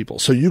hire people.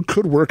 So you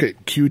could work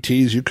at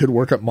QT's, you could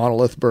work at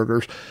Monolith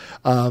Burgers.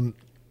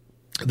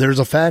 There's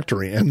a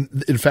factory,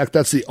 and in fact,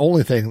 that's the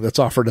only thing that's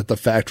offered at the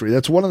factory.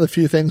 That's one of the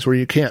few things where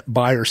you can't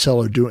buy or sell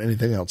or do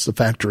anything else. The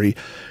factory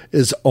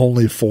is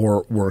only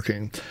for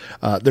working.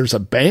 There's a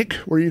bank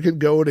where you can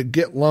go to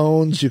get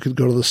loans. You can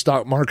go to the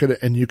stock market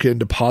and you can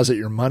deposit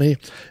your money.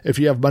 If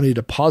you have money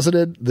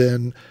deposited,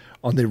 then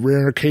on the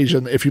rare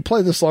occasion, if you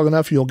play this long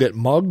enough, you'll get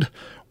mugged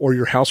or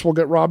your house will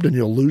get robbed and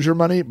you'll lose your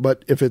money.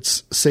 But if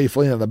it's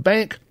safely in the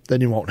bank,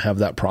 then you won't have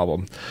that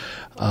problem.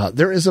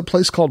 There is a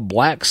place called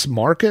Black's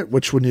Market,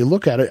 which when you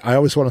look at it, I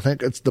always want to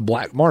think it's the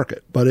black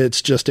market, but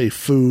it's just a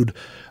food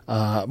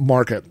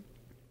market.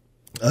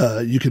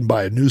 You can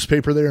buy a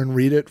newspaper there and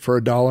read it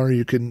for $1.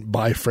 You can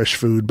buy fresh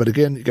food, but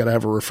again, you got to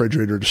have a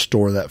refrigerator to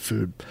store that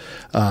food.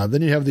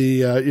 Then you have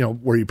the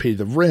where you pay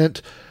the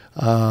rent.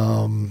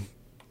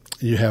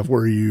 You have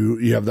where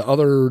you have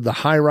the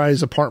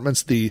high-rise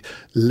apartments, the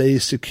lay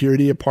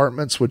security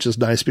apartments, which is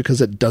nice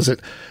because it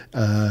doesn't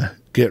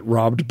get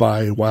robbed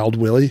by Wild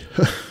Willie,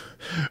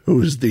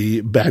 who's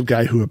the bad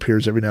guy who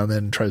appears every now and then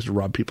and tries to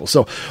rob people.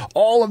 So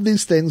all of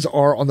these things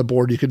are on the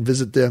board. You can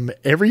visit them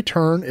every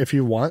turn if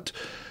you want,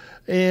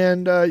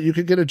 and you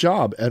can get a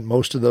job at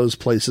most of those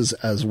places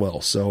as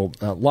well. So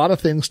a lot of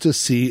things to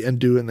see and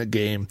do in the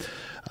game.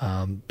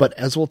 But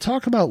as we'll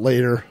talk about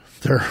later,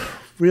 there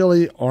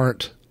really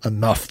aren't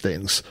enough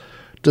things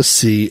to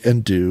see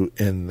and do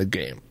in the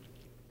game.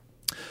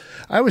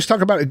 I always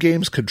talk about a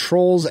game's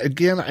controls.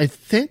 Again, I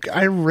think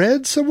I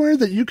read somewhere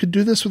that you could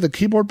do this with a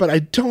keyboard, but I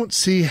don't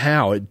see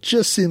how. It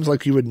just seems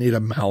like you would need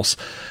a mouse.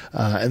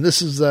 And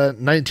this is the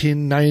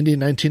 1990,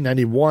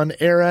 1991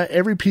 era.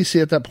 Every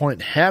PC at that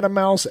point had a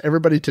mouse.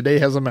 Everybody today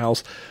has a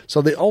mouse.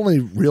 So the only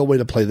real way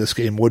to play this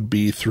game would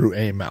be through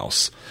a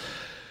mouse.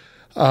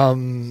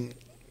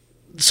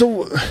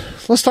 So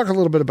let's talk a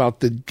little bit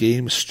about the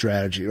game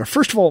strategy.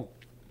 First of all,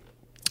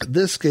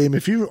 this game,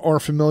 if you are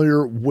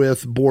familiar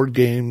with board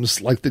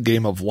games like the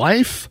Game of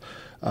Life,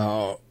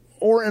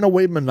 or in a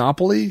way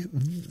Monopoly,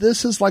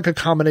 this is like a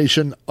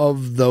combination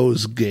of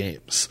those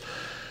games.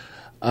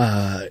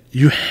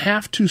 You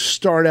have to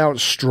start out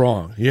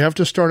strong. You have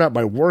to start out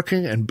by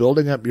working and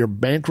building up your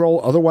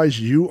bankroll. Otherwise,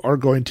 you are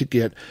going to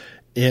get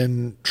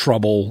in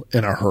trouble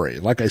in a hurry.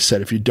 Like I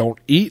said, if you don't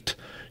eat,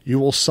 you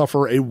will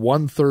suffer a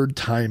 1/3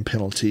 time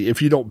penalty.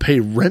 If you don't pay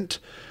rent,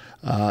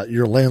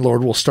 your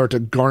landlord will start to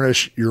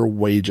garnish your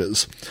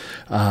wages.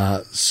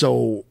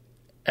 So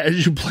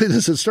as you play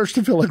this, it starts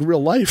to feel like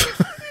real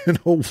life in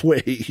a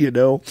way,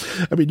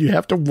 I mean, you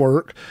have to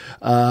work.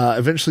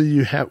 Eventually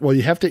you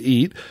have to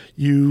eat.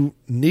 You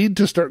need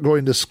to start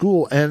going to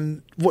school.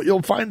 And what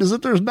you'll find is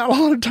that there's not a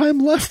lot of time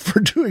left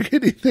for doing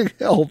anything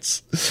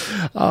else.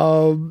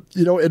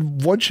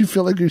 And once you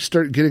feel like you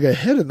start getting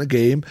ahead in the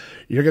game,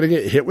 you're going to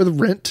get hit with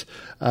rent.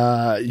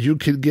 You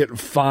can get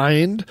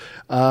fined.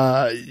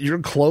 Your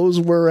clothes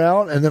wear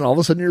out, and then all of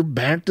a sudden you're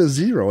back to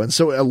zero. And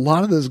so a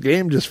lot of this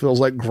game just feels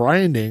like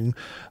grinding,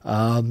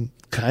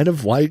 kind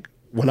of like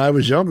when I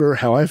was younger,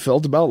 how I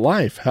felt about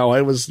life, how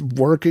I was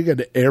working,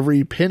 and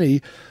every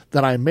penny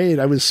that I made,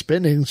 I was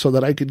spending so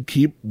that I could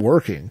keep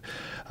working.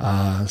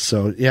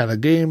 The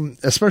game,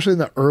 especially in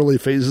the early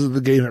phases of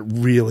the game, it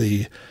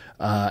really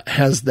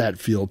has that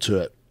feel to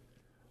it.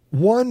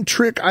 One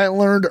trick I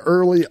learned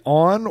early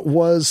on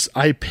was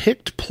I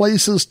picked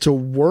places to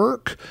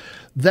work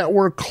that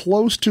were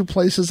close to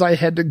places I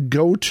had to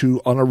go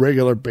to on a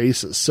regular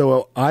basis.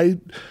 So I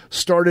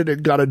started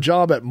and got a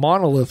job at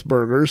Monolith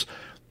Burgers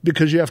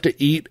because you have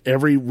to eat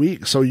every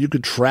week. So you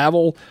could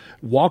travel,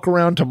 walk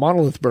around to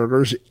Monolith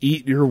Burgers,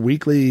 eat your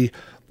weekly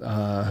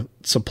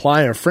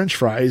supply of French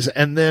fries,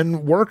 and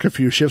then work a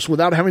few shifts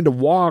without having to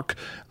walk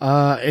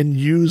and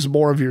use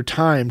more of your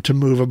time to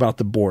move about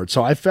the board.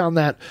 So I found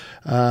that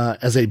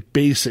as a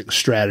basic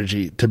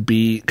strategy to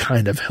be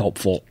kind of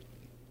helpful.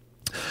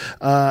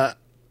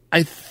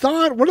 I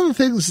thought one of the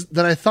things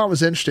that I thought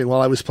was interesting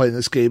while I was playing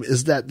this game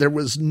is that there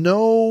was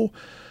no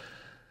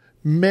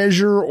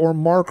measure or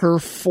marker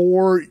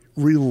for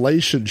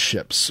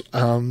relationships.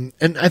 And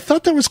I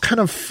thought that was kind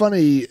of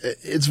funny.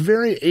 It's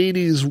very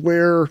 80s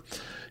where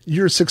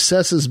your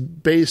success is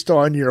based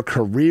on your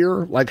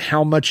career, like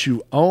how much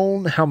you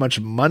own, how much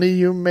money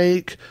you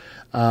make,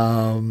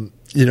 all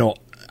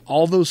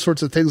those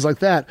sorts of things like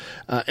that.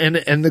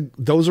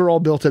 Those are all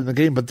built in the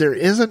game, but there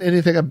isn't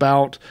anything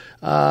about,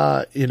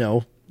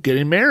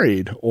 getting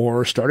married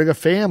or starting a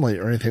family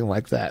or anything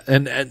like that.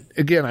 And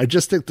again, I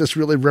just think this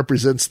really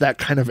represents that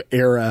kind of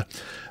era.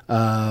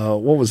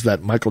 What was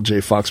that Michael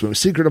J. Fox movie,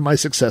 Secret of My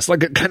Success?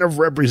 Like, it kind of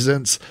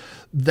represents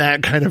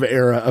that kind of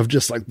era of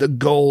just like the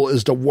goal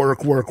is to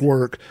work,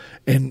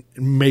 and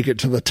make it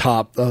to the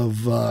top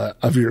of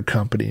your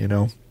company,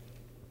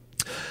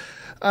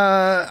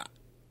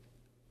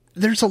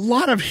 There's a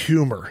lot of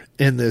humor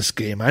in this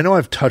game. I know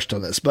I've touched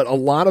on this, but a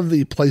lot of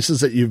the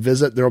places that you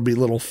visit, there will be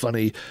little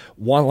funny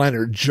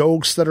one-liner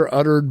jokes that are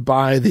uttered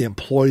by the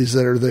employees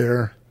that are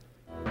there.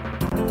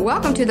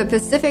 Welcome to the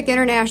Pacific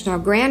International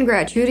Grand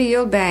Gratuity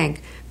Yield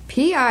Bank,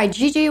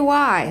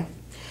 PIGGY.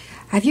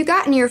 Have you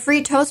gotten your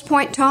free Toast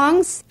Point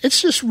tongs?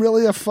 It's just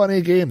really a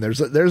funny game.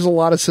 There's a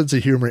lot of sense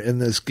of humor in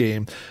this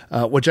game,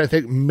 which I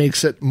think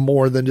makes it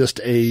more than just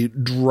a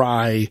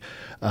dry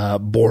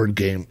board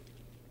game.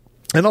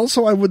 And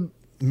also, I would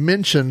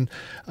mention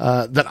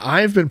that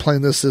I've been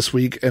playing this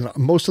week, and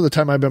most of the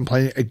time I've been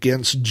playing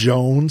against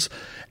Jones.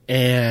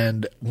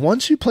 And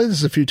once you play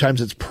this a few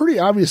times, it's pretty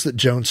obvious that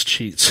Jones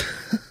cheats.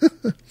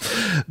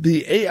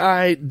 The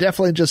AI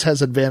definitely just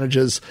has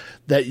advantages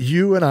that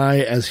you and I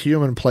as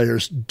human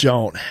players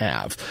don't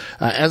have.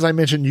 As I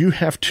mentioned, you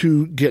have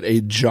to get a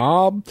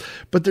job,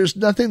 but there's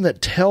nothing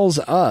that tells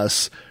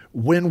us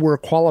when we're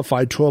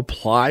qualified to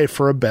apply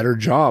for a better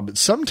job.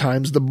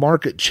 Sometimes the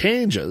market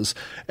changes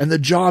and the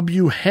job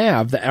you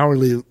have, the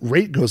hourly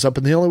rate goes up,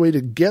 and the only way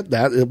to get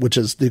that, which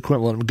is the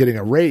equivalent of getting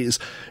a raise,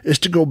 is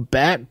to go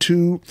back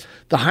to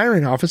the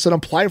hiring office and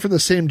apply for the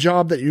same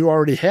job that you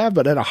already have,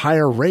 but at a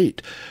higher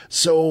rate.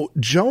 So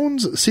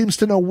Jones seems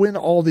to know when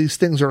all these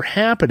things are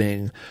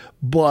happening,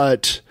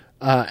 but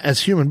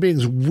as human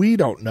beings, we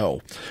don't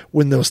know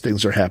when those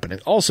things are happening.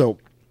 Also,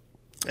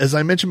 as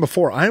I mentioned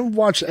before,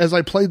 as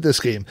I played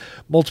this game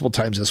multiple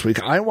times this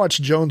week, I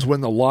watched Jones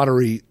win the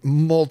lottery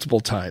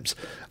multiple times.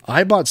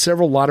 I bought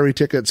several lottery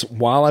tickets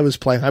while I was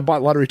playing. I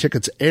bought lottery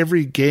tickets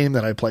every game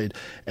that I played,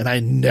 and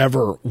I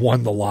never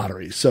won the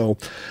lottery. So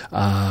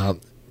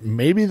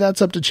maybe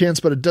that's up to chance,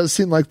 but it does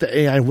seem like the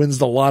AI wins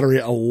the lottery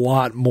a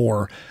lot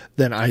more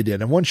than I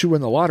did. And once you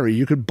win the lottery,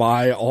 you could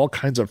buy all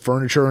kinds of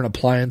furniture and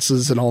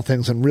appliances and all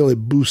things and really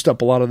boost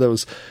up a lot of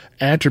those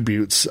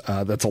attributes.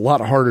 That's a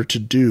lot harder to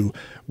do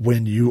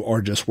when you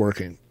are just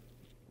working.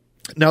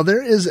 Now,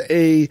 there is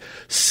a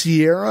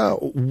Sierra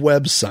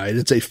website.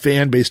 It's a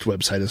fan-based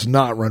website. It's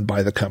not run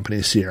by the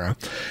company Sierra.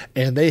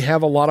 And they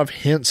have a lot of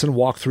hints and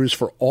walkthroughs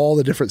for all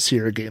the different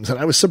Sierra games. And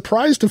I was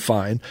surprised to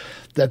find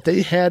that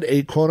they had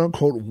a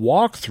quote-unquote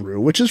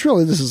walkthrough, which is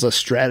really, this is a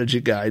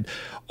strategy guide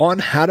on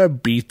how to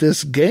beat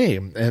this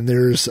game. And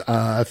there's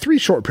 3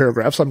 short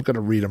paragraphs. I'm going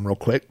to read them real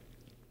quick.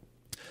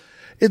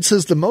 It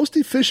says, the most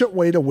efficient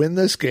way to win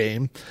this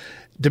game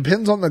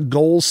depends on the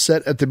goals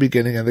set at the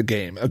beginning of the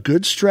game. A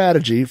good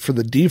strategy for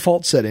the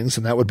default settings,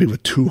 and that would be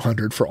with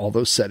 200 for all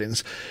those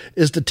settings,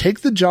 is to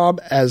take the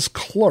job as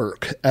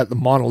clerk at the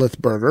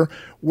Monolith Burger,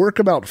 work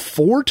about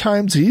 4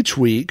 times each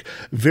week,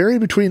 vary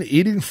between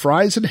eating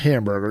fries and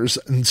hamburgers,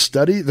 and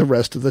study the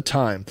rest of the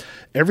time.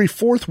 Every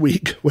 4th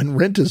week, when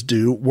rent is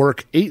due,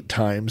 work 8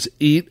 times,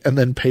 eat, and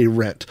then pay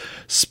rent.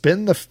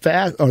 Spend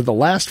the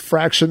last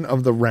fraction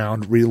of the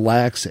round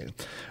relaxing.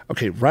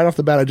 Okay, right off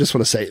the bat, I just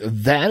want to say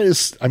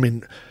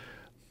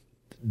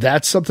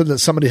that's something that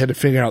somebody had to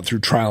figure out through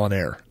trial and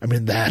error. I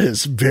mean, that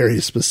is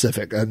very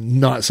specific and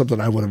not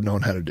something I would have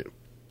known how to do.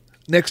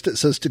 Next, it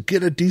says to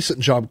get a decent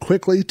job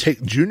quickly,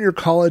 take junior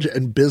college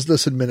and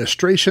business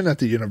administration at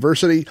the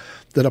university,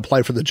 then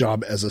apply for the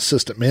job as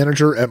assistant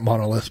manager at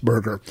Monolith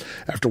Burger.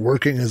 After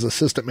working as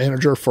assistant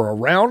manager for a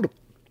round,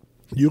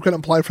 you can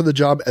apply for the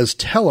job as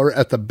teller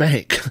at the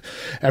bank.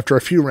 After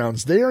a few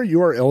rounds there,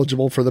 you are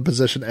eligible for the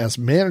position as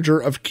manager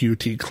of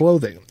QT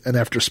Clothing. And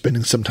after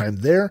spending some time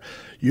there,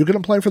 you can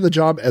apply for the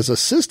job as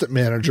assistant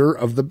manager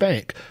of the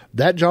bank.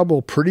 That job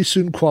will pretty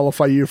soon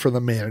qualify you for the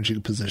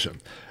managing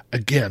position.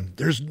 Again,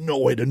 there's no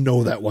way to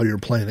know that while you're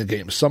playing the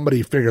game.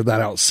 Somebody figured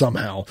that out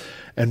somehow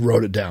and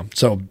wrote it down.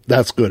 So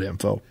that's good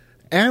info.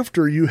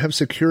 After you have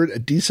secured a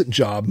decent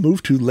job,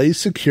 move to Lay's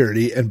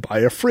Security and buy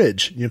a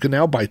fridge. You can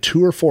now buy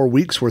 2 or 4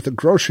 weeks worth of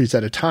groceries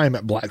at a time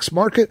at Black's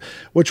Market,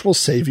 which will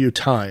save you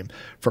time.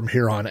 From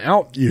here on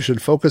out, you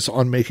should focus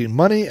on making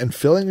money and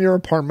filling your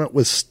apartment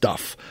with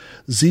stuff.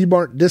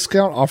 Z-Mart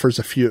Discount offers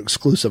a few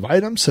exclusive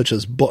items, such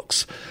as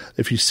books.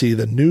 If you see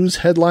the news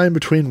headline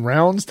between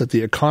rounds that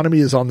the economy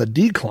is on the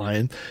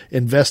decline,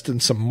 invest in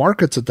some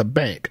markets at the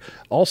bank.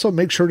 Also,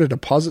 make sure to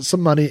deposit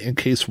some money in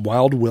case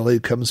Wild Willie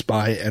comes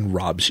by and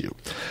robs you.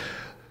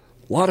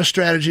 A lot of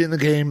strategy in the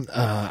game.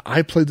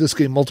 I played this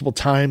game multiple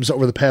times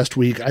over the past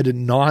week. I did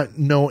not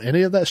know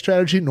any of that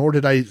strategy, nor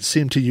did I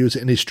seem to use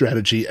any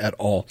strategy at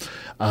all.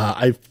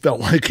 I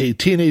felt like a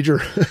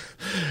teenager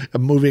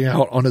moving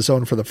out on his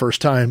own for the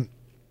first time.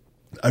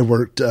 I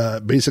worked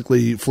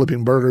basically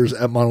flipping burgers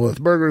at Monolith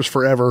Burgers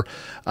forever.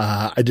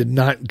 I did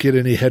not get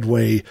any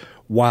headway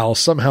while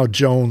somehow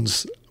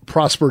Jones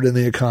prospered in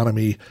the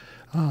economy.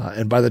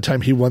 And by the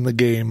time he won the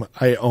game,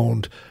 I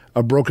owned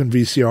a broken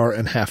VCR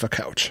and half a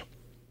couch.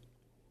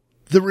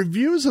 The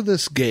reviews of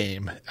this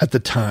game at the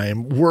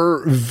time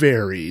were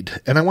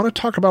varied, and I want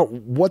to talk about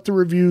what the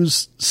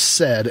reviews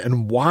said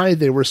and why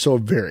they were so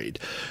varied.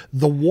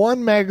 The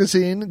One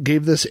magazine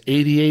gave this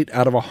 88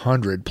 out of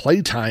 100.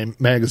 Playtime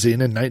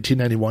magazine in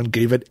 1991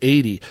 gave it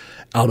 80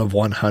 out of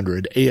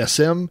 100.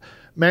 ASM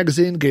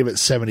magazine gave it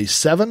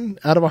 77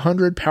 out of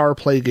 100.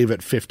 PowerPlay gave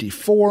it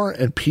 54,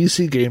 and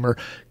PC Gamer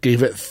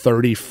gave it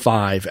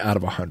 35 out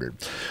of 100.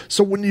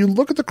 So when you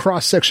look at the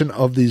cross-section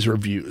of these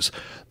reviews,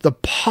 the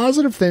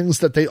positive things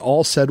that they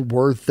all said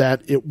were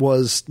that it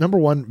was, number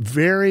one,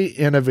 very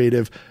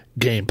innovative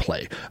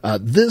gameplay.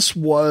 This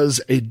was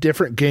a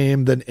different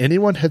game than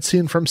anyone had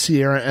seen from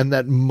Sierra and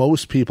that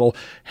most people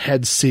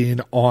had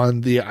seen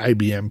on the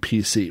IBM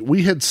PC.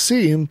 We had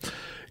seen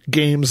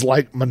games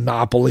like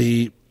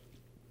Monopoly,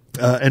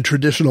 and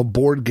traditional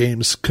board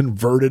games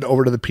converted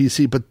over to the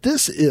PC, but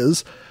this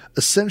is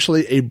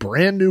essentially a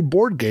brand new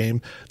board game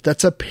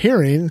that's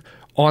appearing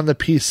on the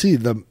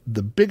PC.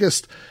 The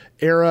biggest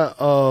era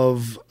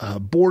of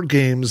board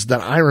games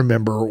that I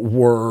remember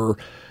were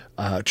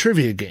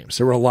trivia games.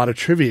 There were a lot of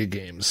trivia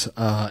games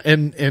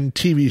and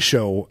TV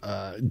show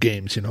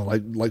games,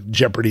 like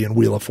Jeopardy and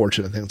Wheel of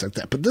Fortune and things like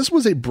that. But this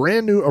was a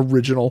brand new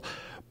original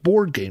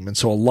board game. And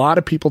so a lot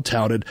of people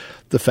touted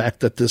the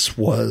fact that this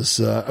was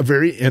a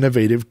very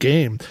innovative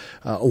game.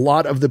 A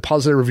lot of the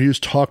positive reviews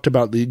talked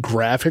about the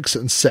graphics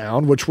and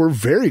sound, which were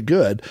very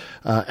good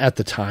at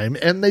the time.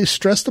 And they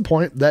stressed the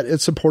point that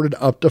it supported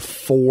up to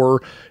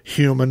 4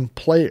 human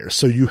players.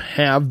 So you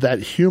have that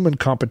human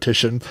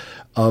competition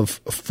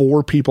of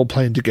 4 people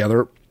playing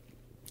together.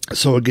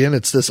 So again,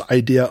 it's this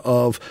idea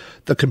of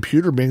the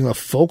computer being the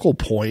focal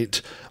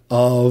point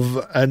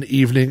of an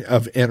evening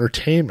of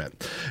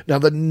entertainment. Now,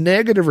 the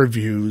negative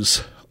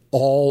reviews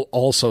all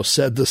also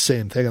said the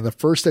same thing. And the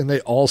first thing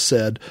they all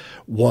said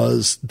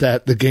was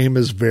that the game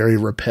is very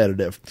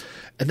repetitive.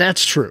 And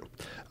that's true.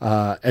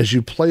 As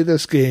you play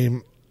this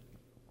game,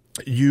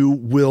 you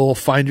will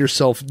find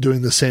yourself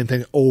doing the same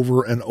thing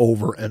over and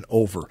over and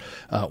over.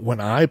 When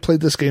I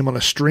played this game on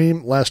a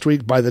stream last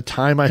week, by the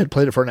time I had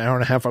played it for an hour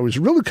and a half, I was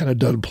really kind of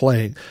done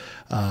playing.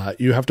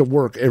 You have to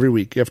work every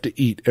week. You have to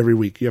eat every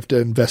week. You have to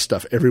invest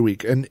stuff every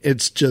week. And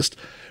it's just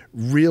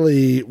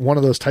really one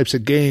of those types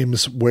of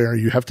games where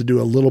you have to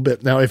do a little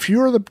bit. Now, if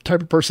you're the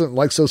type of person that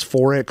likes those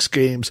 4X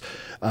games,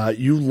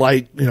 you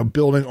like,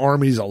 building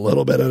armies a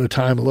little bit at a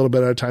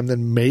time,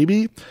 then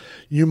maybe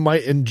you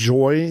might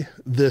enjoy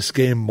this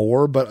game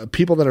more. But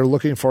people that are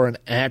looking for an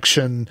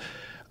action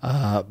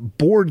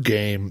board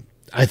game,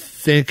 I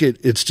think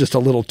it's just a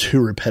little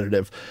too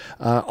repetitive.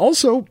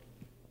 Also,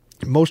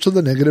 most of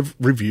the negative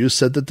reviews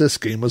said that this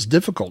game was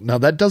difficult. Now,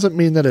 that doesn't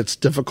mean that it's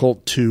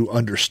difficult to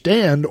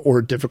understand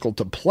or difficult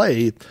to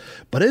play,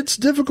 but it's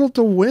difficult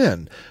to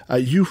win.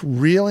 You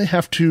really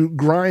have to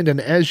grind.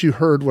 And as you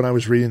heard when I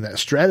was reading that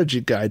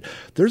strategy guide,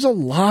 there's a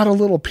lot of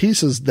little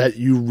pieces that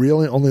you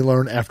really only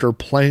learn after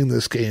playing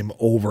this game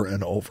over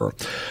and over.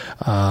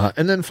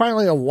 And then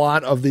finally, a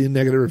lot of the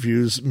negative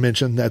reviews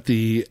mentioned that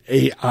the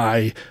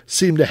AI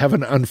seemed to have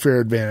an unfair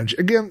advantage.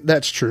 Again,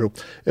 that's true.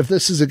 If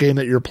this is a game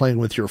that you're playing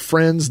with your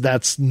friends,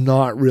 that's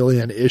not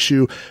really an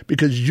issue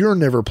because you're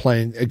never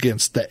playing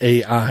against the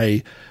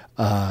AI.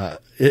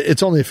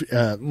 It's only if,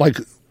 like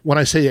when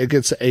I say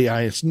against the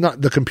AI, it's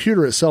not the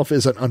computer itself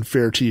isn't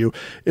unfair to you.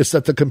 It's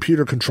that the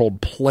computer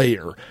controlled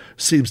player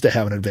seems to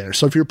have an advantage.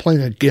 So if you're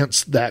playing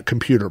against that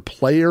computer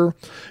player,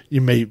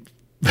 you may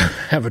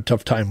have a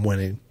tough time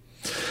winning.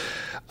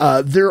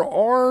 There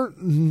are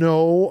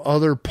no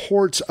other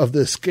ports of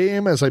this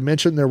game. As I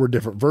mentioned, there were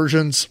different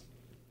versions.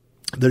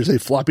 There's a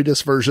floppy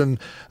disk version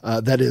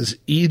that is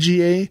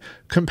EGA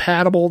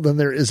compatible. Then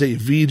there is a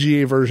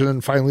VGA version.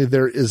 And finally,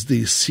 there is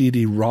the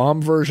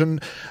CD-ROM version.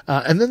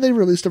 And then they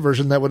released a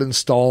version that would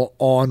install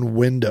on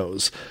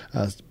Windows.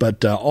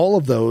 But all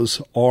of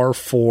those are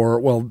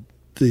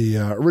the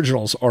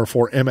originals are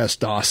for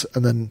MS-DOS.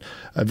 And then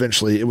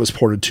eventually it was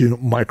ported to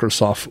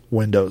Microsoft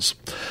Windows.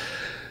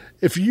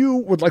 If you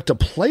would like to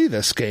play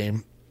this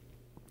game,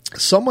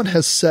 someone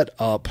has set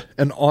up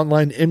an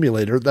online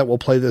emulator that will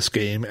play this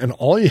game, and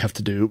all you have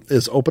to do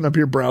is open up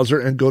your browser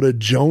and go to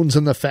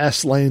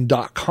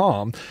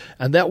jonesinthefastlane.com,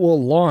 and that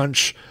will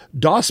launch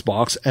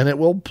DOSBox, and it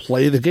will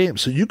play the game.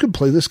 So you can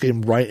play this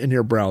game right in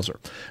your browser.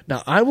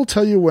 Now, I will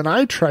tell you, when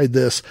I tried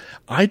this,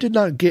 I did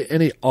not get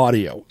any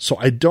audio. So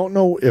I don't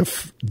know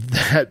if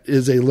that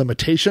is a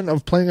limitation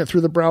of playing it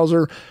through the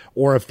browser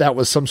or if that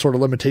was some sort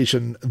of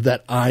limitation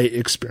that I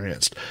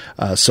experienced.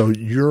 So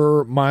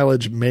your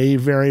mileage may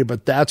vary,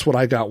 but that's that's what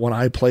I got when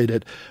I played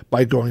it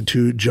by going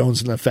to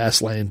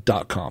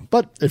jonesandthefastlane.com.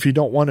 But if you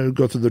don't want to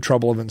go through the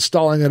trouble of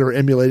installing it or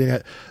emulating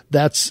it,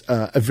 that's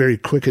a very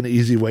quick and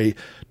easy way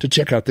to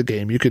check out the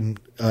game. You can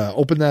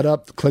open that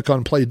up, click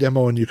on play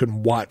demo, and you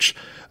can watch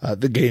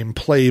the game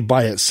play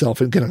by itself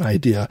and get an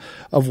idea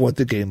of what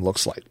the game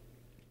looks like.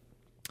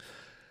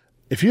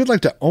 If you'd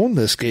like to own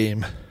this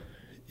game,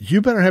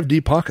 you better have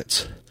deep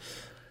pockets.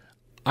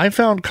 I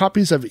found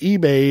copies of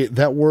eBay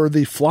that were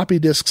the floppy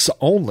disks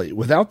only,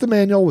 without the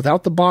manual,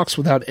 without the box,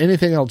 without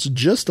anything else,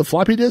 just the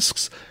floppy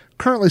disks,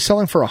 currently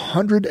selling for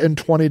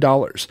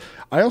 $120.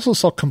 I also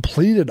saw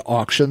completed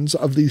auctions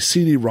of the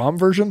CD-ROM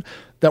version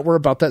that were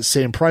about that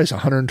same price,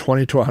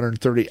 $120 to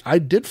 $130. I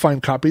did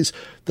find copies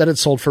that had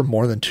sold for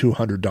more than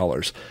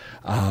 $200.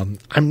 I'm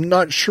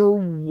not sure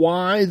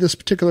why this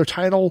particular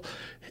title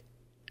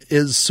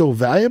is so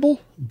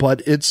valuable,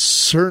 but it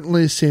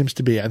certainly seems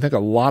to be. I think a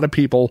lot of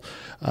people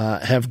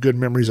have good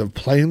memories of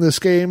playing this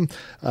game.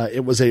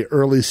 It was a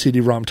early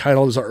CD-ROM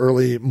title. It was an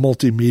early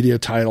multimedia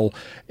title.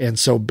 And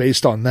so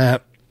based on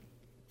that,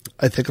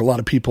 I think a lot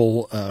of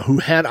people who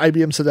had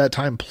IBMs at that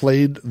time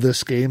played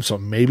this game. So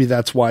maybe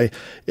that's why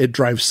it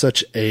drives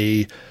such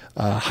a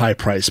high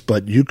price.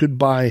 But you could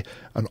buy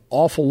an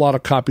awful lot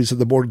of copies of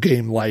the board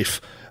game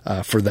Life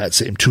for that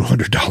same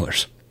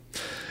 $200.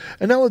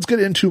 And now let's get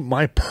into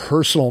my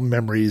personal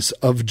memories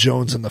of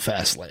Jones and the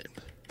Fast Lane.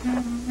 All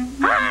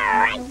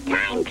right,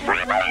 time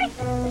travelers.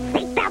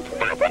 Seatbelts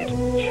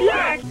fastened?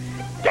 Yes.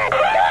 The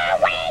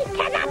doorway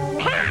to the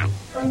past.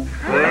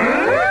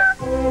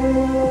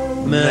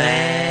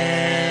 Memories.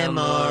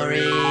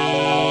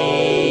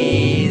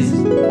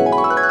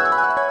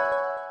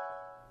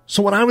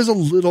 So when I was a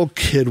little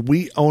kid,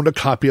 we owned a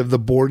copy of the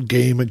board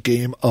game, A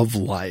Game of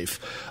Life.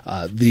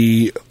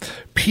 The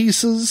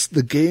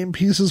game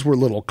pieces were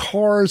little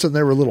cars, and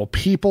they were little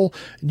people.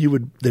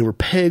 And they were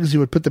pegs. You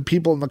would put the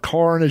people in the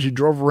car, and as you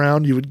drove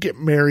around, you would get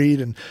married,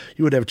 and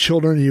you would have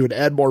children, and you would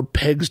add more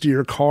pegs to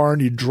your car,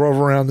 and you drove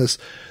around this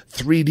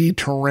 3D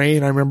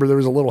terrain. I remember there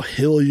was a little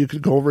hill you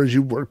could go over as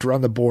you worked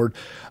around the board.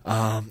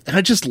 And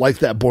I just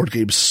liked that board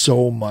game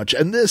so much.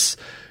 And this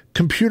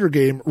computer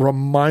game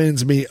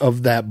reminds me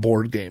of that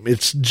board game.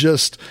 It's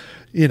just,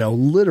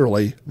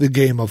 literally the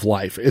game of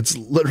life. It's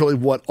literally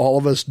what all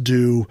of us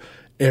do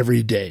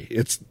every day.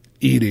 It's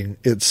eating,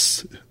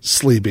 it's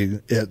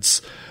sleeping,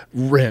 it's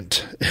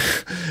rent,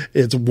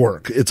 it's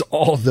work, it's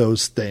all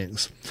those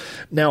things.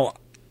 Now,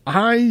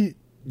 I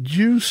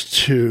used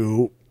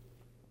to,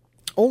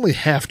 only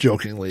half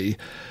jokingly,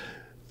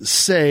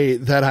 say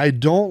that I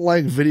don't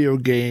like video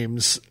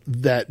games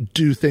that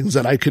do things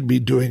that I could be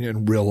doing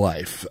in real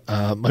life.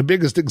 My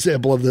biggest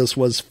example of this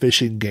was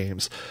fishing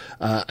games.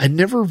 I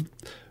never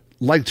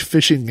liked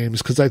fishing games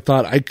because I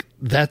thought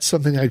that's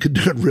something I could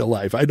do in real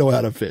life. I know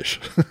how to fish.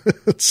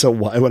 So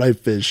why would I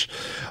fish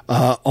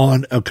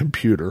on a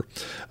computer?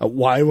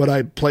 Why would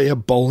I play a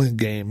bowling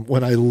game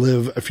when I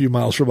live a few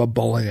miles from a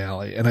bowling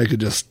alley and I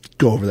could just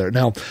go over there?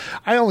 Now,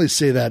 I only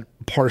say that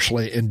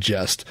partially in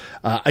jest.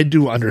 I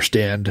do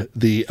understand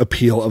the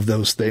appeal of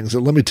those things.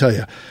 And let me tell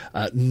you,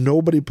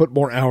 nobody put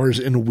more hours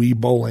in Wii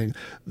bowling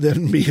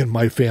than me and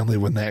my family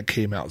when that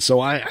came out. So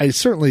I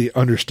certainly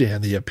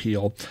understand the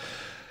appeal.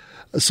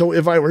 So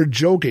if I were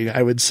joking,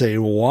 I would say,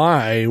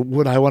 why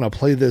would I want to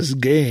play this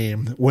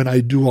game when I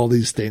do all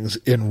these things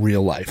in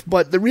real life?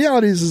 But the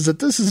reality is that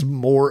this is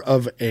more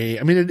of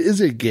it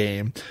is a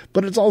game,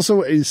 but it's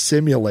also a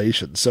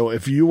simulation. So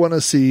if you want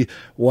to see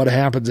what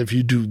happens if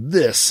you do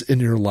this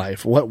in your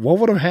life, what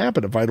would have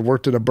happened if I'd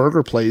worked at a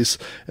burger place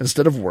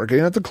instead of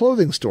working at the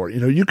clothing store?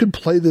 You could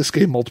play this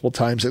game multiple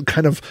times and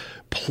kind of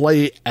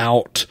play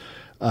out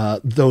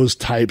those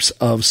types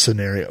of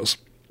scenarios.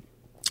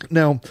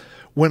 Now,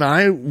 when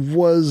I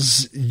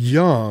was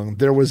young,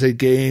 there was a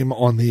game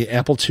on the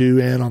Apple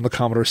II and on the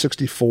Commodore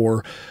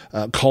 64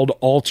 called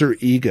Alter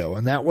Ego,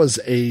 and that was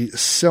a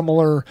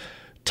similar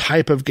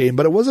type of game,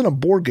 but it wasn't a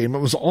board game. It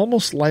was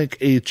almost like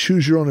a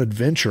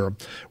choose-your-own-adventure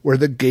where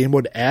the game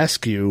would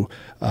ask you,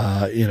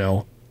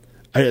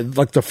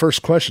 like the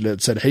first question,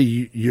 it said, hey,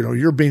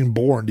 you're being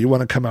born. Do you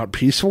want to come out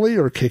peacefully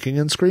or kicking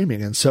and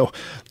screaming? And so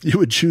you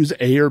would choose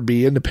A or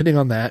B, and depending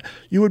on that,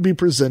 you would be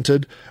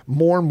presented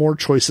more and more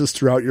choices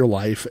throughout your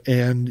life,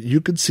 and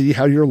you could see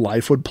how your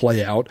life would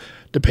play out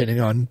depending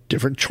on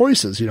different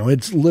choices.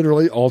 It's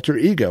literally alter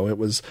ego. It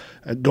was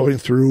going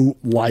through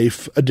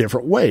life a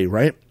different way,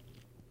 right?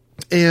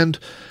 And,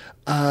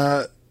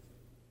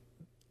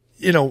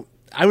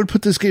 I would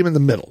put this game in the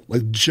middle.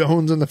 Like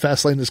Jones and the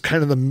Fast Lane is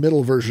kind of the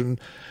middle version.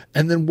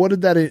 And then what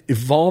did that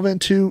evolve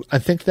into? I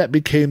think that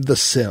became The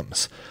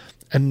Sims.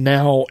 And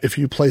now if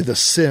you play The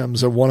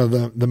Sims, or one of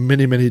the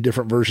many, many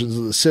different versions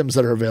of The Sims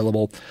that are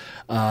available,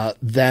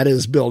 that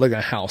is building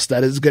a house.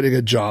 That is getting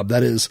a job.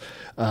 That is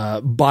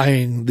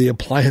buying the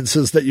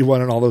appliances that you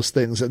want and all those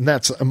things. And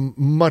that's a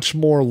much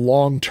more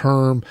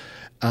long-term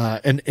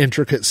an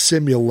intricate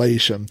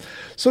simulation.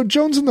 So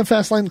Jones and the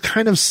Fast Lane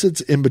kind of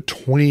sits in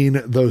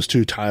between those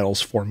two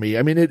titles for me.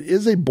 I mean, it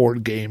is a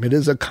board game. It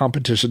is a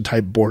competition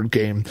type board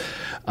game.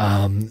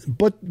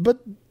 But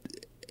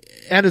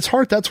at its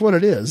heart, that's what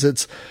it is.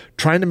 It's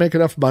trying to make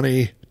enough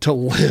money to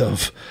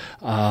live,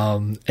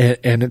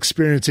 and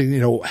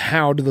experiencing,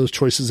 how do those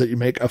choices that you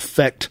make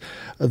affect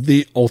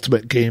the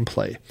ultimate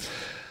gameplay.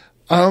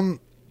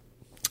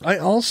 I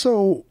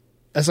also,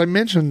 as I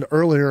mentioned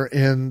earlier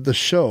in the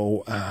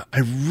show, I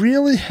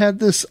really had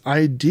this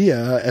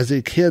idea as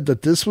a kid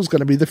that this was going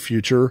to be the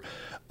future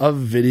of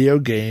video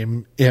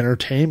game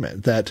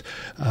entertainment, that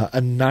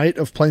a night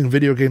of playing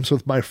video games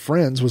with my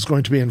friends was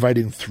going to be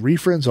inviting 3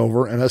 friends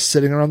over and us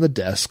sitting around the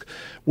desk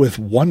with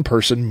one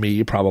person,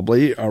 me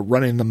probably,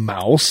 running the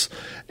mouse,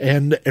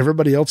 and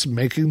everybody else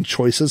making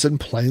choices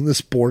and playing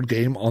this board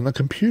game on the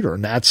computer.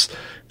 And that's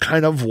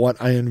kind of what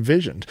I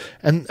envisioned.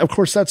 And of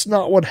course, that's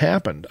not what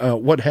happened.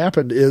 What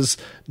happened is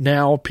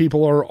now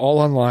people are all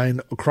online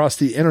across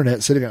the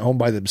internet, sitting at home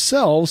by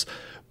themselves,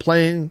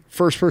 playing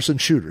first-person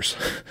shooters.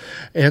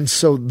 And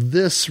so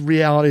this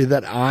reality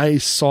that I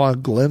saw a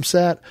glimpse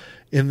at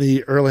in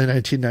the early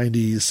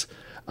 1990s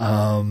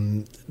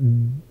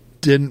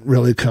didn't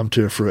really come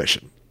to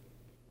fruition.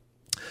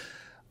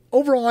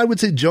 Overall, I would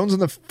say Jones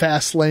in the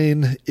Fast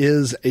Lane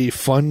is a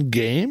fun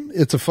game.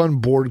 It's a fun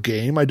board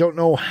game. I don't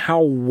know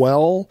how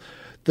well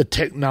the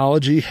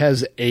technology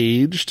has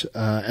aged.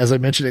 As I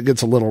mentioned, it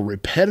gets a little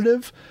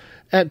repetitive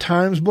at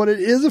times, but it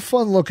is a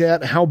fun look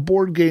at how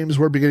board games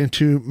were beginning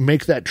to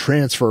make that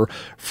transfer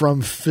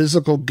from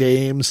physical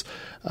games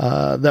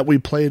that we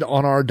played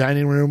on our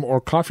dining room or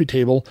coffee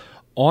table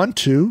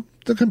onto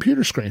the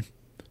computer screen.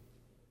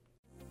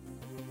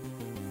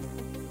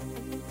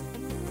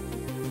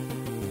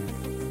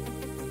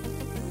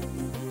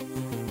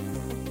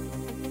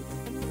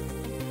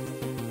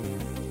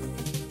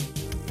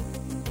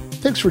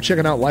 Thanks for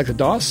checking out Like a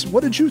DOS.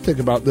 What did you think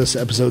about this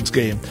episode's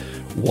game?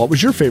 What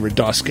was your favorite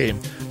DOS game?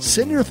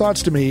 Send your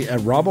thoughts to me at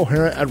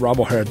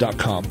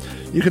robohara@robohara.com.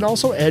 You can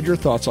also add your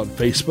thoughts on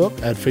Facebook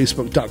at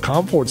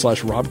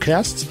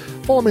facebook.com/robcasts.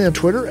 Follow me on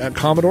Twitter at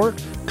Commodore.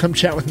 Come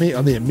chat with me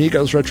on the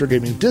Amigos Retro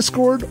Gaming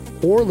Discord,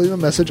 or leave a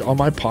message on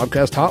my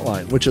podcast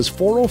hotline, which is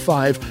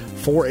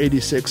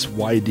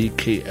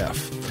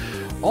 405-486-YDKF.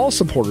 All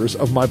supporters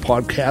of my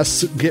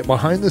podcasts get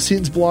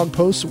behind-the-scenes blog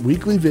posts,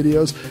 weekly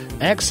videos,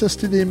 access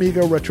to the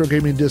Amigo Retro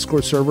Gaming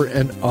Discord server,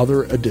 and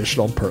other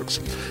additional perks.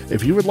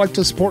 If you would like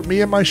to support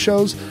me and my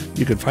shows,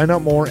 you can find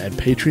out more at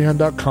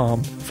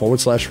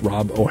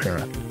patreon.com/Rob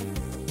O'Hara.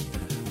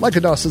 Like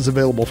a DOS is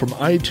available from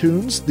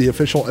iTunes, the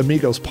official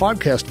Amigos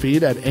podcast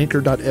feed at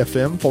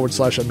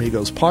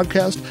anchor.fm/Amigos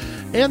podcast,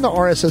 and the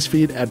RSS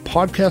feed at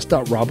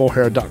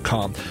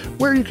podcast.robohara.com,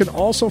 where you can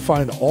also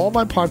find all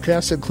my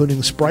podcasts,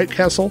 including Sprite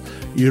Castle,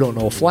 You Don't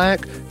Know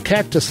Flack,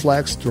 Cactus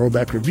Flax,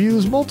 Throwback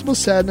Reviews, Multiple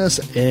Sadness,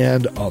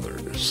 and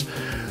others.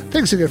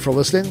 Thanks again for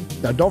listening.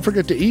 Now don't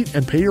forget to eat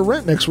and pay your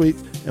rent next week,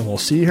 and we'll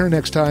see you here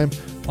next time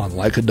on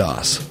Like a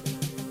DOS.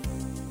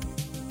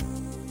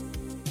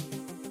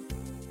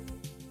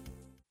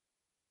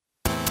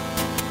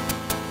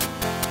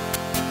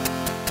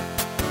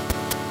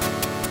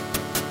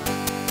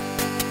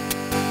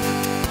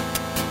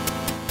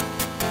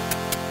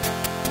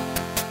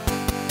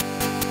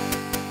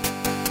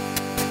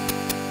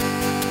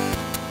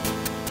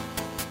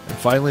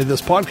 Finally,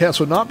 this podcast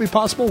would not be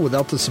possible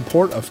without the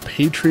support of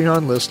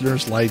Patreon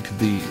listeners like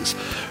these.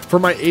 For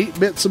my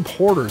 8-bit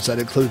supporters, that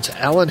includes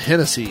Alan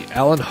Hennessy,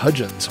 Alan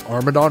Hudgens,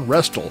 Armadon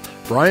Restle,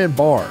 Brian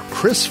Barr,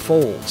 Chris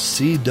Foles,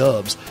 C.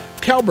 Dubs,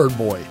 Cowbird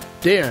Boy,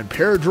 Dan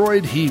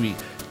Paradroid Heavey,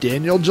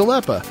 Daniel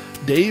Jalapa,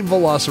 Dave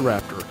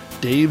Velociraptor,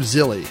 Dave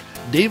Zilli,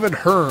 David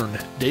Hearn,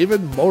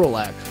 David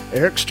Modolak,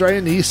 Eric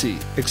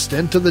Stryanisi,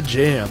 Extend to the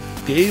Jam,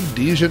 Gabe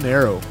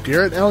DeJaneiro,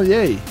 Garrett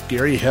Allier,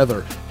 Gary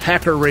Heather,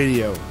 Hacker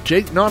Radio,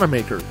 Jake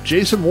Nonamaker,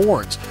 Jason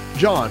Warrens,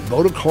 John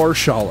Bodekar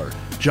Schaller,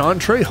 John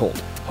Treholt,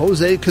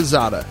 Jose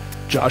Cazada,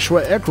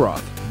 Joshua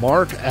Eckroth,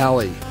 Mark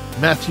Alley,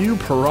 Matthew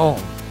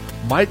Perron,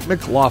 Mike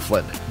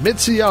McLaughlin,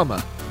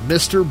 Mitsuyama,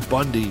 Mr.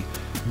 Bundy,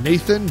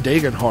 Nathan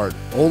Dagenhart,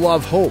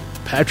 Olav Hope,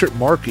 Patrick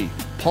Markey,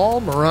 Paul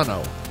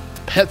Morano,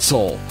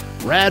 Petzold,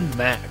 Rad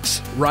Max,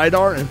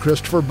 Rydar and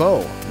Christopher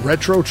Bow,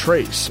 Retro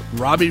Trace,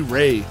 Robbie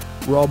Ray,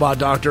 Robot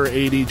Doctor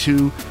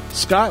 82,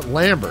 Scott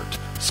Lambert,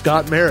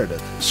 Scott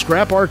Meredith,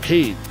 Scrap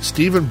Arcade,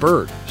 Stephen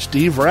Bird,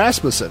 Steve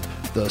Rasmussen,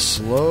 The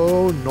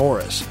Slow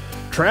Norris,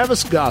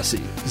 Travis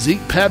Gossi,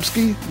 Zeke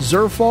Papsky,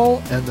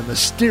 Zerfall, and the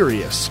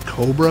mysterious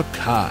Cobra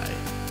Kai.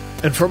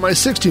 And for my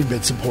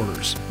 16-bit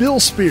supporters, Bill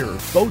Spear,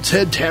 Boat's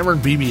Head Tavern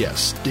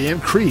BBS, Dan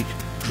Creek,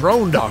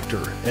 Drone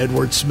Doctor,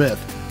 Edward Smith,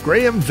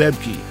 Graham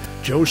Vebke,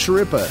 Joe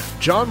Sharippa,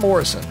 John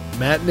Morrison,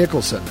 Matt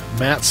Nicholson,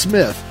 Matt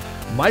Smith,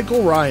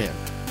 Michael Ryan,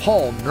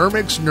 Paul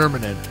Nurmix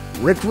Nurmanen,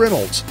 Rick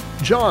Reynolds,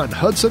 John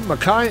Hudson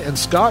Mackay and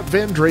Scott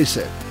Van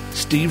Dracek,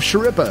 Steve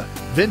Sharippa,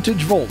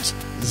 Vintage Volts,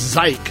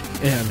 Zyke,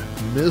 and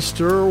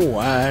Mr.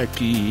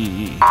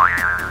 Wacky.